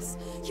focus.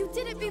 You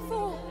did it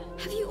before.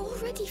 Have you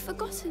already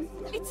forgotten?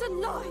 It's a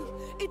lie.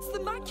 It's the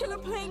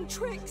macula playing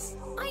tricks.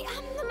 I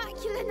am the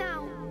macula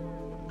now.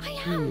 I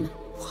am.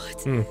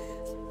 What?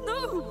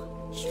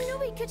 No. You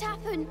knew it could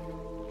happen.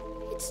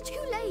 It's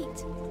too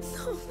late.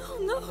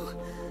 No.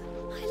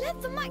 I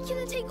let the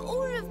macula take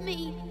all of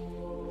me.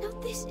 Now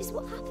this is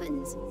what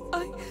happens.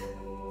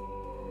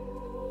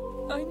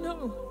 I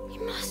know. We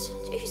must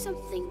do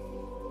something.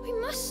 We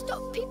must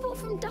stop people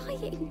from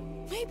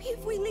dying. Maybe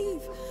if we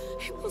leave,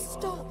 it will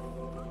stop.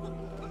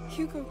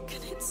 Hugo,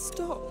 can it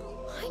stop?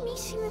 I'm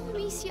eating with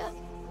Amicia.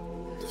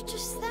 Not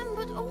just them,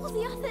 but all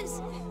the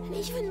others. And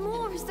even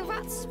more as the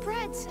rat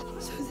spreads.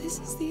 So this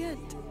is the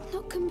end?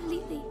 Not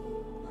completely.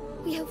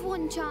 We have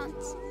one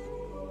chance.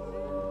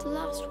 The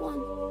last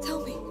one.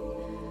 Tell me.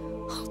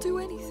 I'll do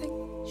anything.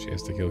 She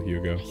has to kill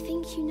Hugo. I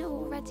think you know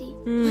already.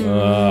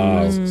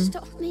 Oh,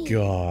 Stop me.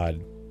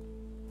 God.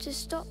 To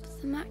stop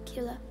the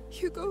macula.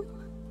 Hugo,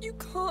 you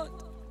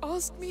can't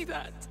ask me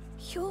that.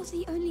 You're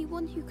the only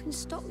one who can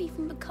stop me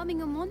from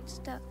becoming a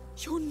monster.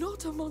 You're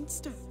not a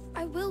monster.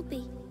 I will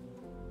be.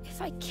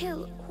 If I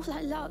kill all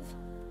I love.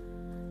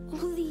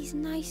 All these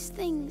nice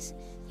things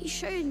you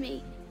showed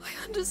me.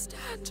 I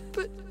understand,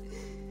 but...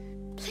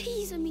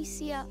 Please,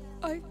 Amicia.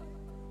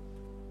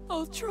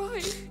 I'll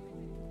try.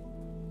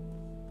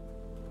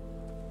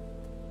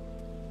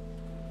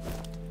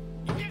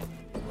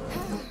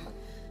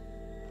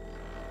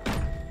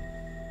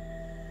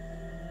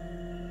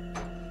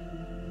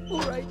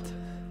 All right.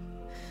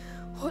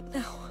 What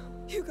now?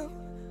 Hugo,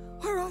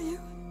 where are you?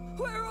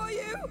 Where are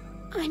you?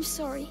 I'm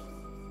sorry,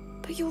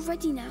 but you're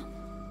ready now.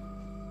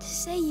 To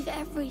save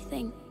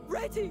everything.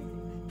 Ready?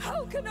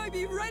 How can I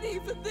be ready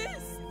for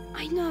this?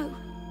 I know,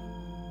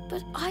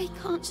 but I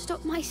can't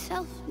stop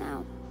myself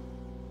now.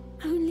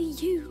 Only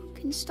you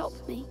can stop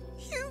me.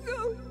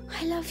 Hugo!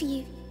 I love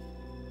you.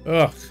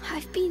 Ugh.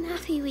 I've been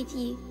happy with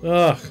you.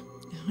 Ugh.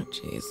 Oh,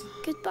 jeez.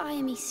 Goodbye,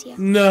 Amicia.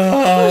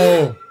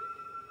 No!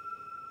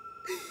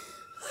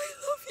 I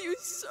love you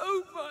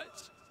so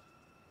much.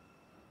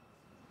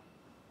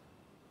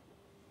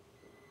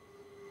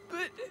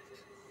 But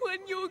when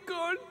you're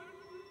gone,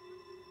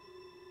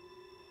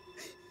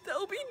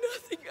 there'll be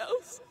nothing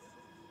else.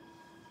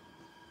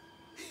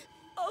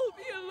 I'll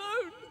be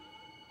alone.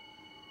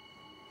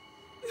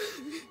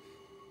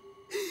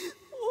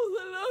 All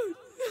alone.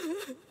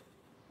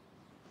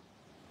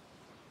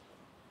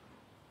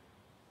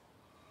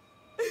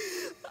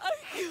 I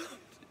can't.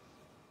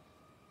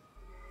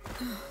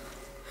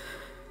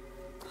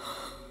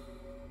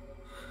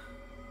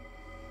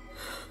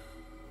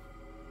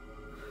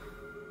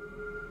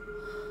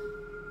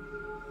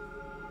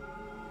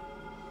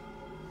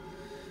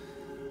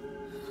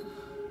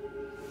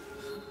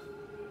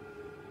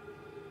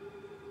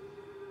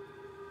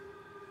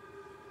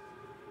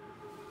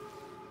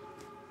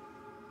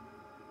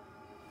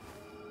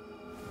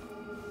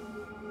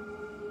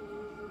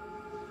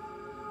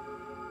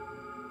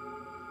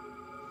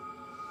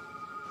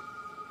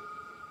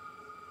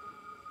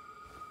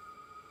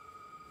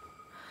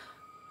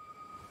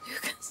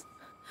 Lucas.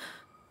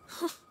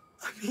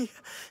 I'm here.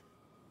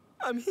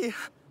 I'm here.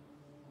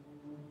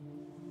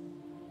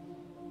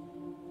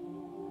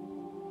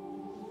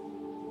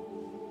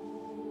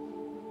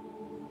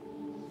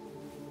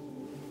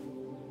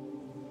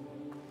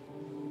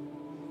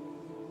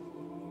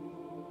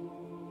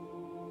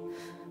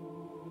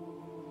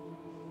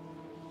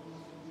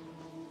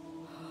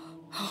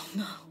 Oh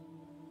no.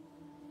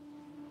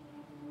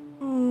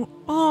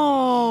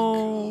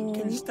 Oh.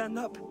 Can you stand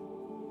up?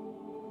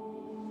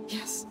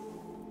 Yes.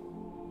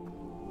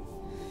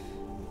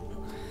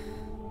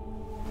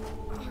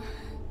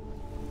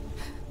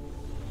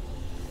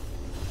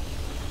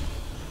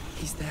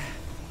 He's there.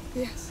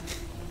 Yes.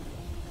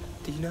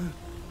 Do you know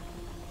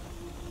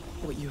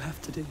what you have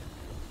to do?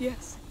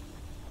 Yes.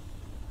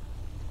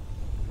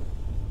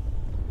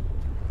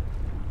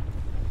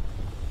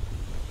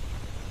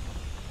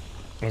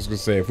 I was gonna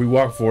say, if we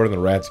walk forward and the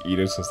rats eat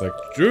us, it's like,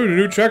 dude, a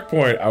new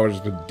checkpoint. I would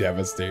have just been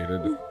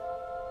devastated.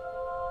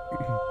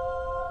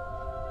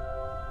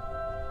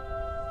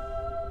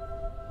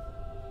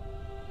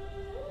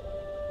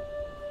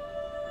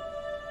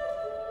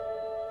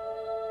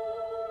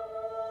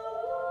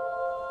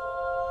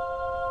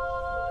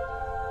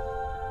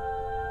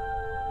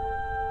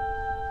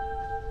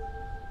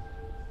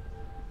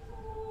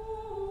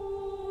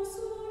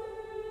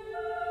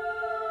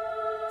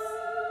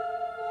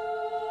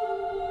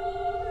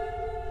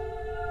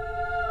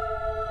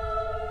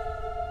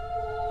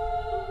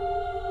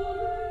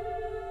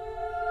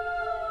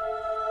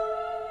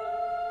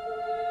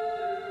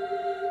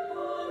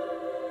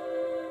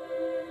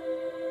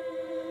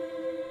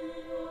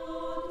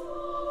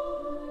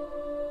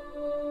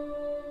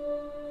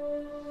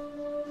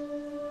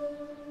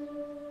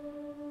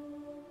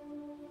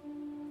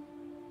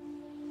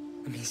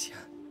 Amicia,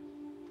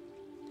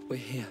 we're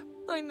here.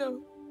 I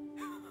know.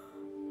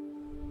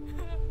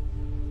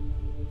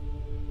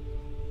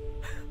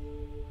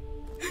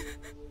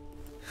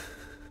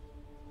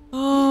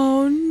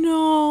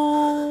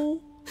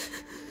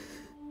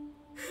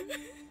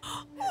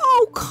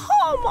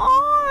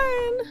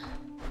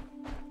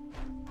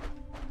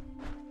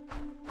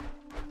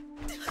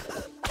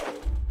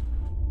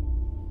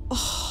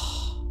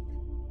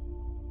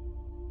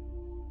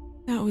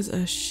 That was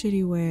a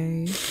shitty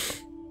way.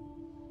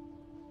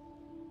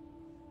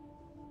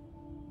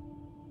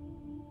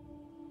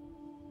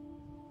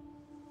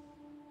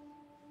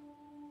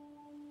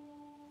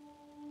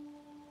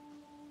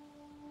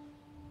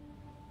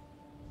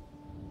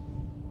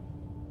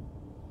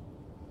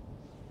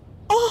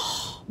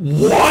 Oh!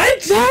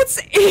 What? That's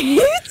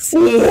it?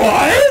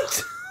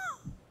 What?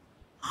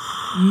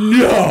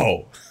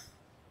 No.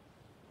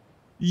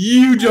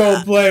 You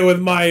don't play with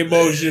my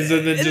emotions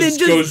and then just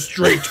go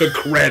straight to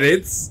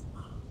credits.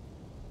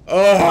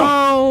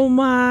 Oh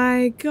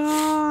my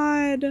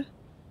god.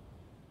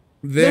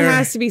 There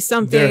has to be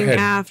something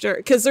after,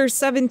 because there's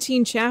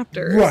 17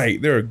 chapters. Right,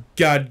 there are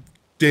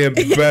goddamn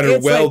better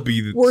well like,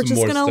 be we're some just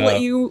more gonna stuff. let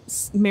you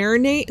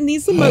marinate in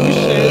these emotions.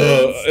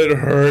 It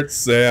hurts,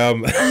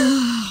 Sam.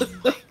 Oh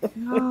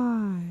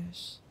my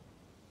gosh.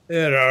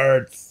 It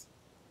hurts.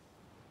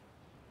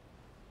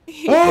 I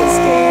hate this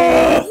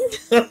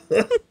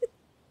game.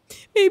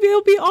 Maybe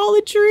it'll be all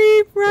a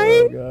dream,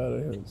 right? Oh god,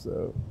 I hope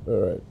so.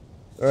 Alright.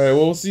 Alright,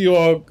 well, we'll see you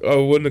all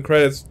when the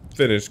credits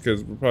finish,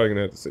 because we're probably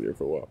gonna have to sit here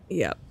for a while.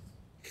 Yep.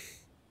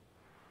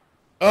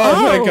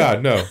 Oh my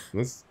god, no.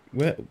 Let's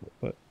what?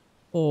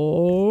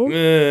 Oh.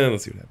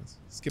 Let's see what happens.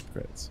 Skip the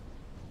credits.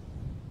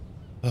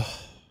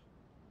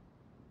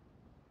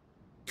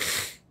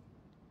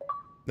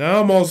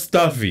 Now I'm all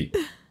stuffy.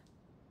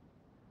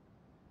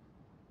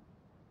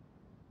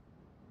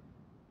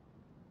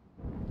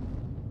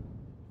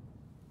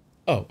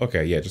 Oh,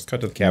 okay, yeah, just cut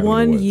to the cabin.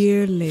 1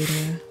 year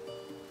later.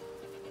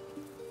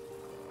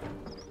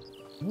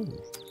 Oh,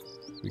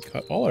 we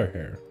cut all our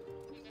hair.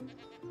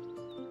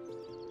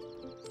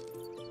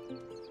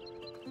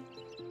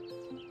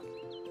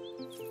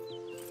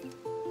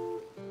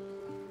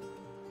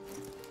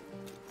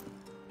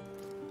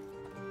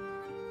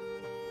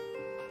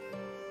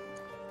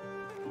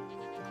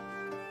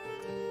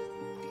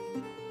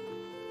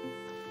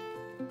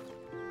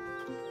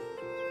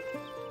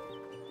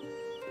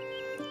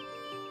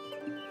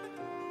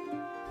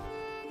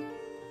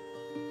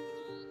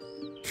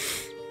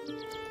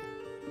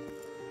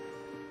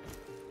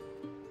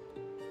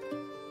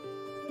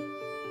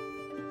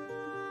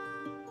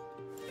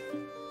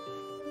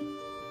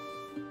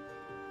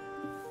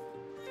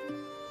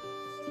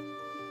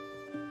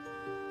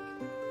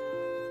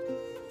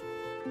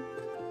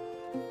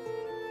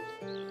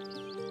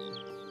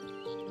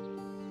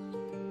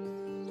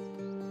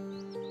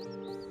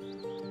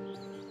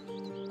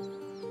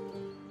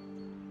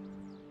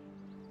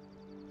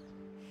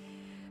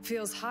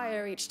 Feels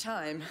higher each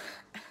time.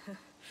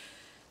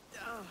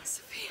 Oh,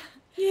 Sophia.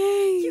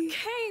 Yay! You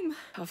came!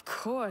 Of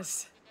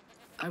course.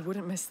 I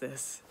wouldn't miss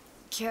this.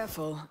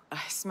 Careful,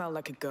 I smell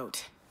like a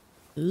goat.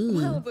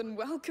 Well, then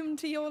welcome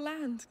to your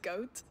land,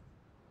 goat.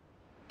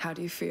 How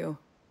do you feel?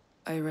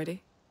 Are you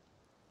ready?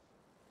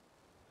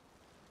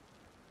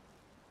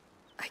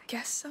 I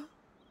guess so.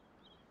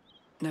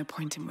 No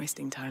point in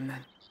wasting time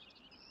then.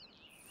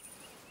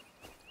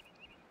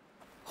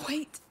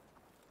 Wait.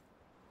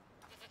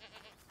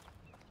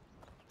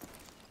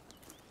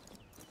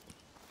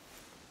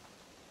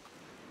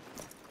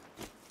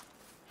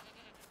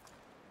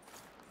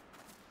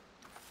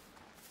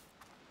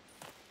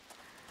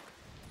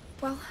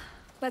 Well,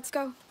 let's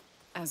go.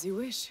 As you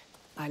wish.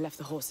 I left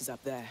the horses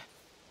up there.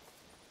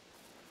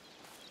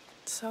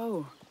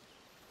 So,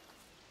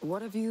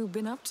 what have you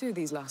been up to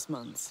these last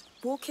months?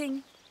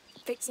 Walking,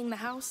 fixing the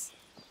house,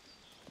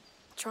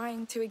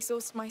 trying to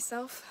exhaust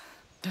myself.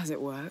 Does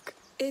it work?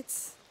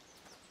 It's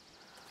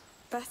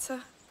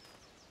better.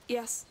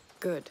 Yes.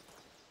 Good.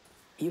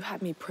 You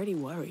had me pretty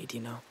worried, you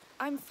know.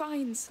 I'm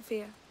fine,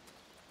 Sophia.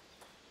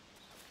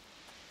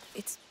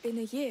 It's been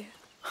a year.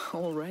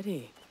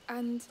 Already?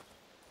 And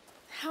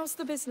how's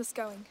the business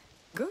going?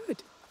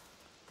 Good.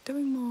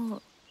 Doing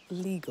more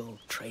legal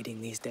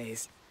trading these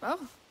days.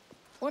 Oh,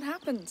 what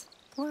happened?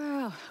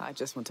 Well, I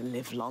just want to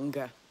live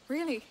longer.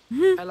 Really?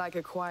 I like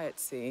a quiet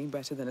sea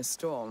better than a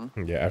storm.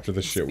 Yeah, after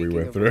the shit we Speaking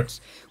went of through. which,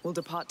 we'll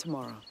depart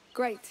tomorrow.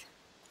 Great.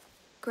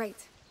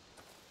 Great.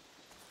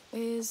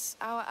 Is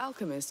our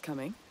alchemist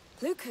coming?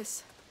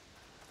 Lucas?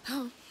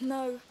 Oh,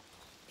 no.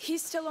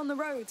 He's still on the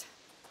road.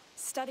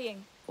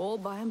 Studying. All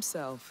by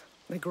himself.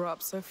 They grow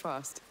up so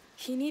fast.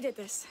 He needed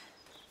this.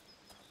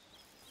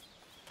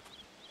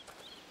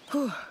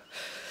 Whew.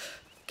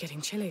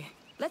 Getting chilly.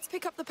 Let's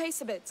pick up the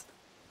pace a bit.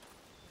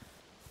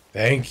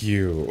 Thank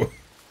you.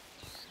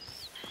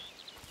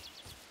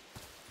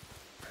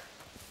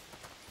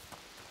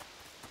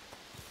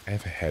 I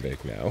have a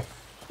headache now.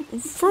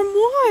 From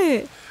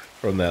what?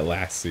 From that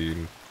last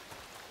scene.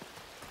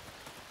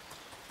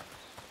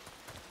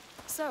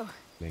 So,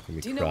 Making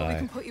me do you know what we cry.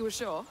 can put you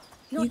ashore?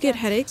 You get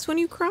headaches when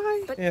you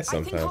cry? But Yeah,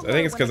 sometimes. I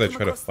think it's because I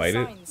try to fight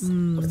it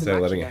instead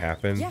of letting it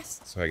happen.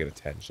 Yes. So I get a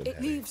tension It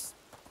headache. leaves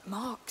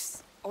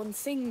marks on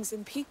things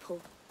and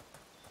people.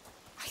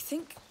 I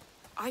think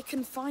I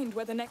can find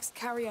where the next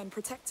carrier and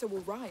protector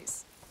will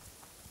rise.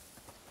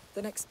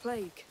 The next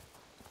plague.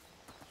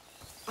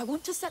 I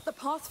want to set the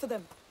path for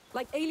them,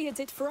 like Aelia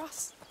did for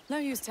us. No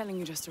use telling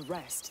you just to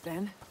rest,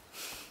 then.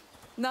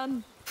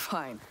 None.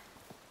 Fine.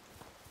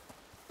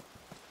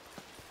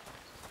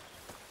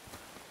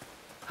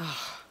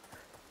 Ah,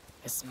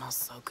 it smells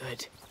so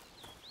good.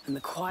 And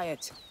the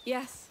quiet.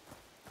 Yes.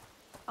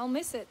 I'll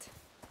miss it.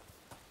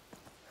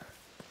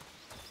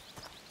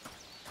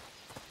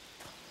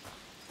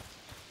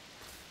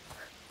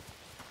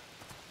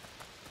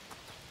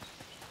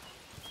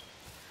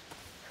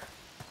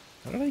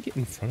 How did I get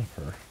in front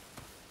of her?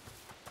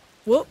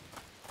 Whoop.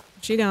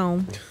 She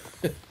gone.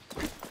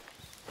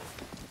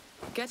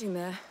 Getting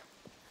there.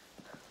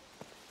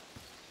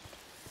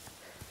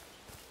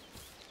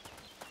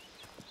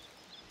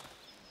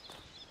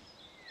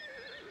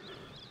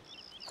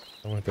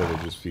 I want there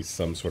to just be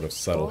some sort of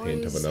subtle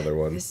hint of another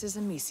one. This is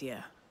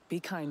Amicia. Be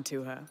kind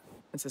to her.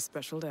 It's a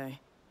special day.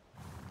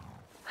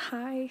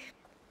 Hi.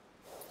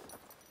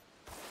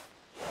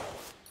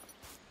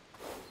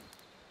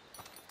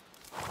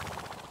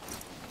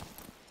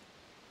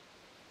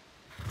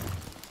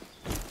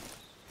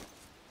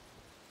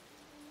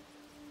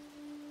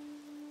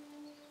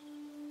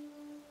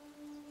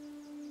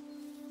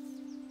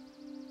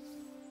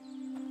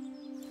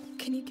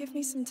 Can you give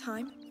me some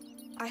time?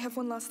 I have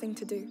one last thing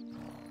to do.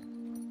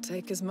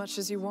 Take as much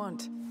as you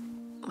want.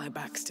 My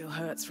back still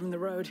hurts from the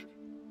road.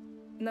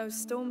 No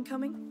storm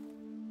coming?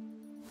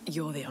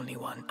 You're the only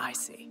one I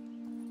see.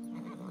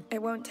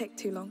 It won't take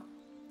too long.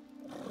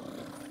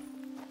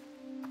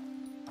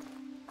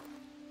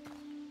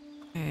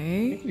 I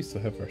Okay. think we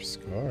still have our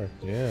scar.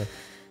 Yeah.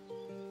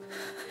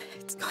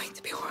 It's going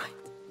to be alright.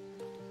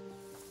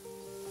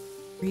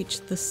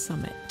 Reach the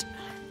summit.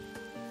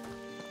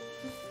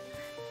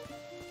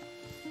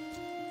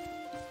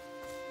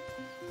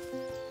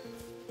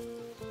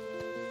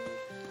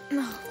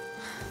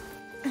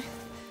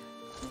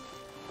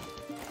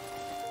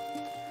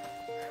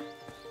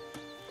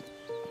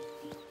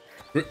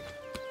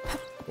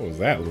 What was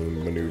that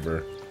loon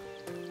maneuver?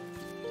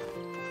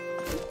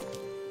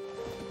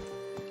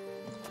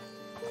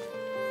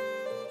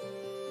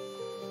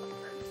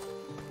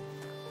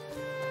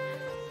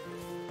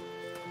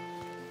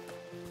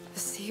 The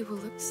sea will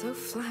look so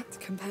flat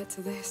compared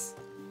to this.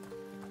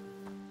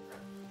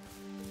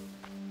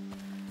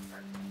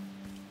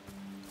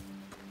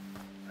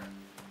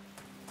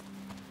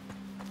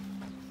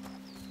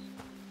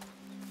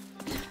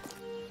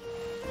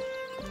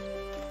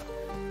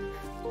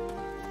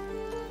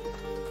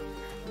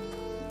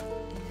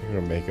 They're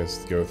gonna make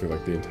us go through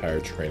like the entire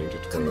training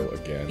tutorial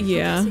again.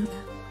 Yeah.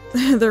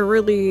 They're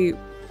really,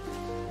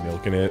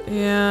 Milking it.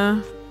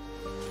 yeah.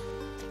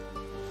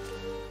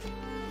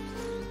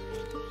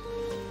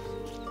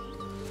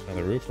 Now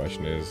the real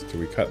question is, do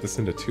we cut this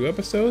into 2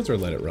 episodes or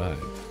let it ride?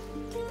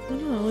 I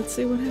don't know. Let's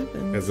see what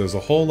happens. Because there's a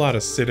whole lot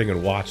of sitting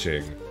and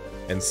watching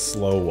and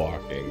slow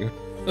walking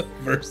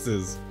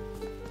versus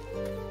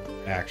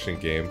action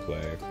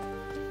gameplay.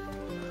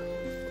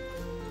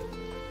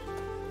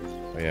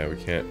 Oh yeah, we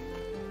can't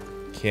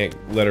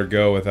let her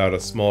go without a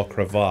small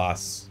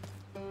crevasse.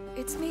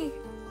 It's me.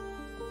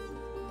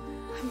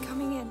 I'm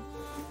coming in.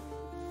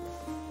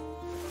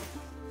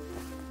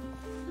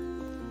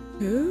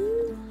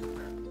 Who?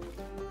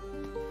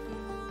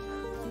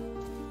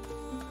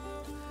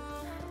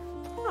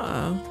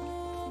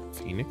 Oh,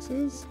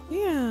 Phoenixes?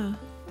 yeah.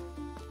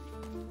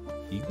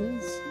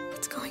 Eagles?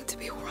 It's going to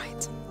be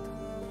alright.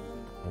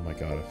 Oh my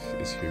god,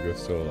 is Hugo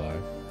still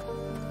alive?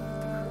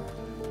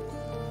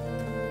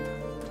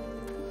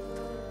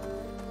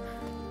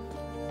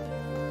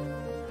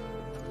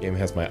 Game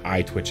has my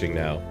eye twitching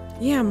now.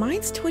 Yeah,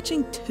 mine's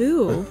twitching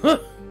too.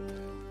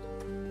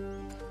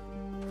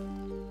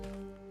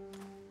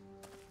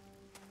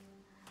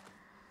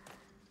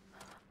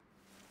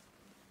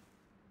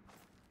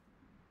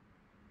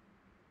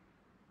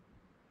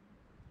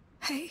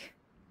 Hey.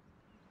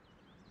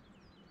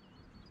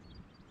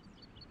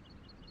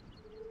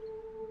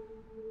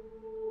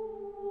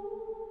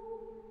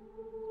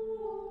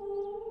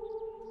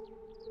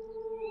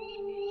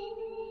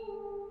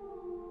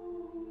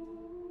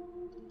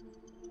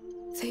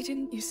 They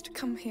didn't used to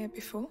come here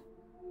before.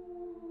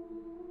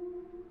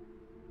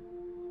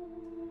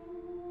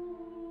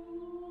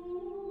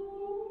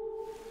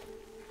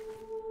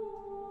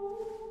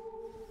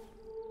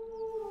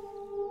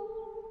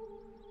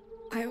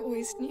 I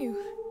always knew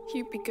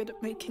you'd be good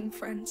at making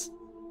friends.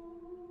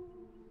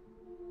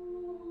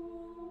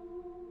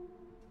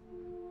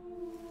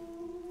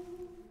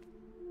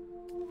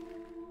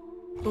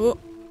 Oh,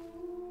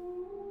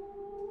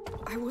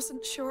 I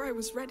wasn't sure I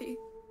was ready,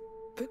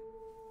 but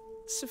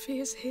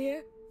Sophia's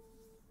here.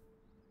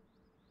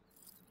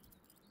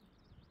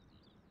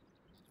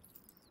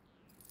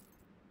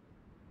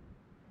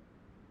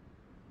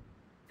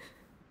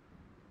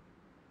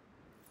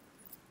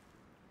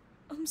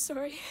 I'm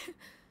sorry.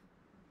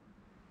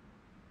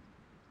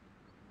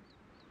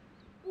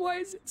 Why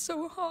is it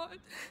so hard?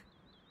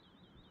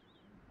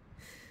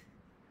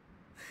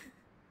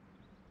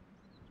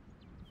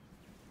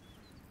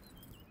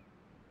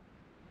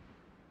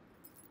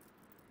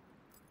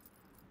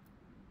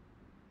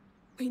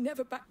 We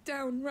never backed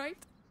down, right?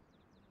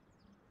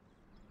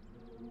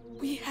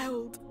 We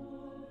held.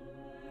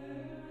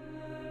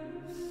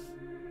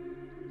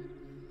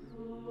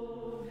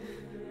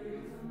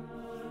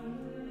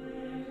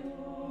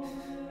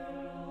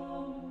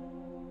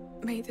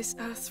 May this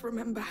earth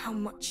remember how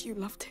much you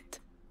loved it.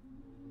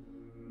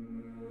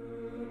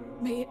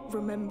 May it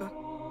remember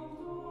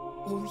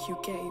all you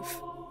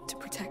gave to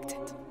protect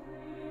it.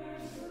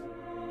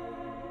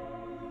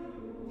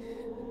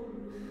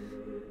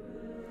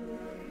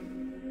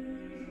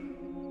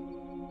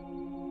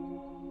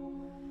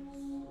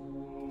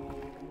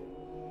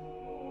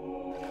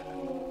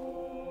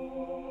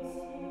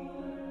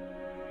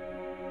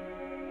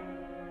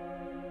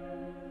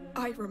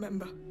 I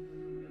remember.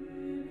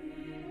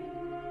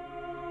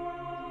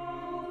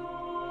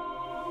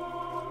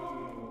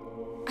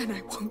 And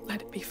I won't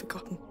let it be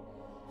forgotten.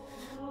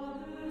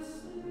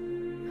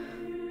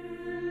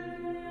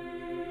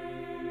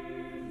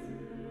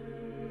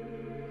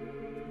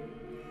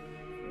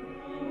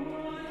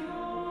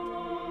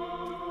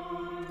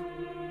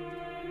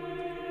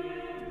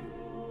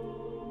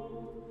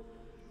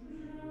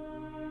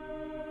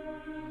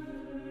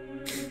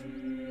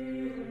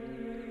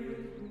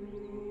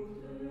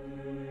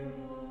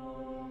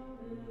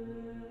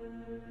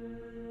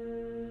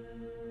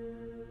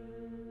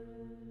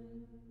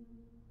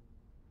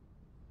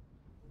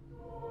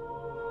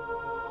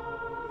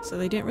 So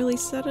they didn't really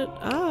set it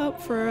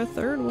up for a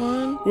third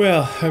one.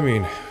 Well, I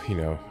mean, you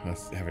know,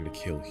 us having to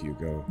kill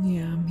Hugo.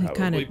 Yeah, he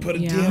kind of put a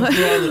damper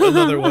on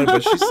another one,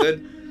 but she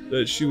said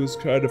that she was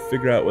trying to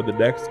figure out what the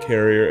next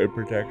carrier and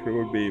protector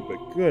would be.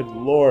 But good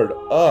lord,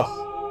 ugh.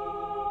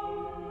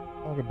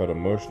 Talk about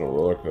emotional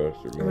roller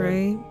coaster, man.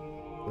 Right.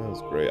 That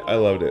was great. I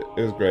loved it.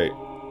 It was great.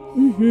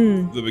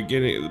 Mm-hmm. The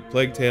beginning, the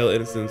Plague Tale,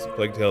 Innocence,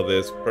 Plague Tale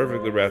this,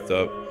 perfectly wrapped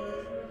up.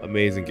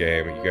 Amazing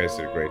game. You guys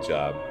did a great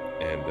job.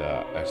 And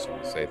I just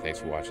want to say thanks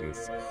for watching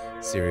this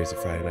series of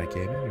Friday Night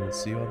Gaming, and we'll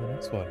see you on the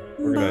next one.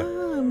 We're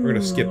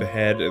gonna skip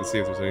ahead and see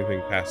if there's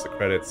anything past the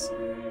credits.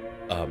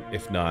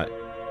 If not,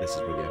 this is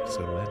where the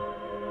episode will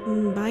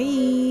end.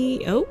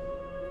 Bye. Oh.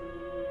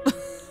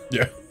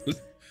 Yeah.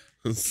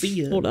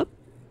 See ya. Hold up.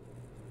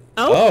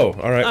 Oh,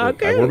 all right.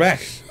 Okay. We're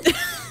back.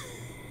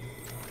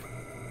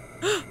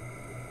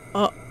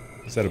 Oh.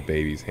 Is that a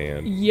baby's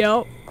hand?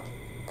 Yep.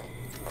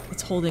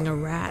 It's holding a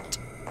rat.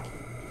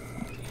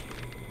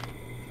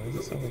 Why does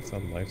it sound like it's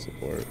on life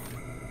support?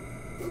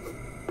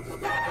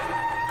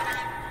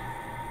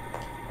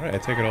 Alright, I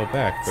take it all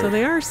back. So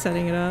they are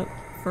setting it up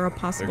for a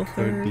possible there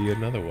third. Could be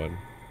another one.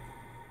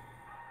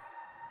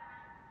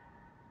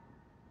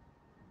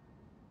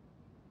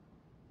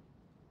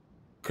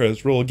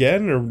 Credits roll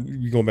again, or are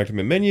you going back to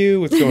the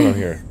menu? What's going on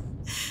here?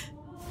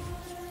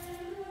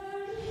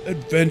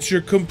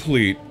 Adventure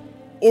complete.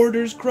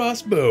 Orders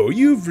crossbow.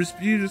 You've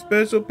received a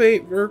special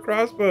paint for a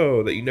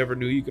crossbow that you never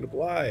knew you could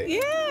apply.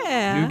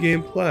 Yeah. New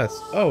game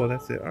plus. Oh, well,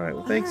 that's it. All right.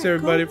 Well, thanks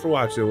everybody for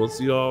watching. We'll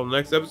see you all in the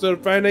next episode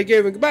of Friday Night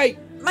Gaming. Goodbye.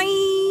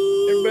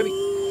 Bye. Everybody.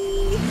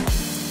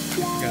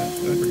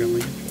 I forgot my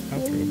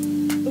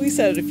outro. We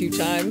said it a few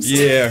times.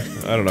 Yeah.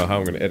 I don't know how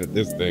I'm going to edit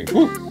this thing.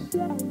 Woo.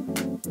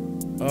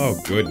 Oh,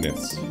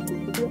 goodness.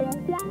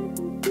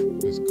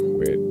 Just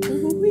quit.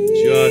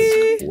 Just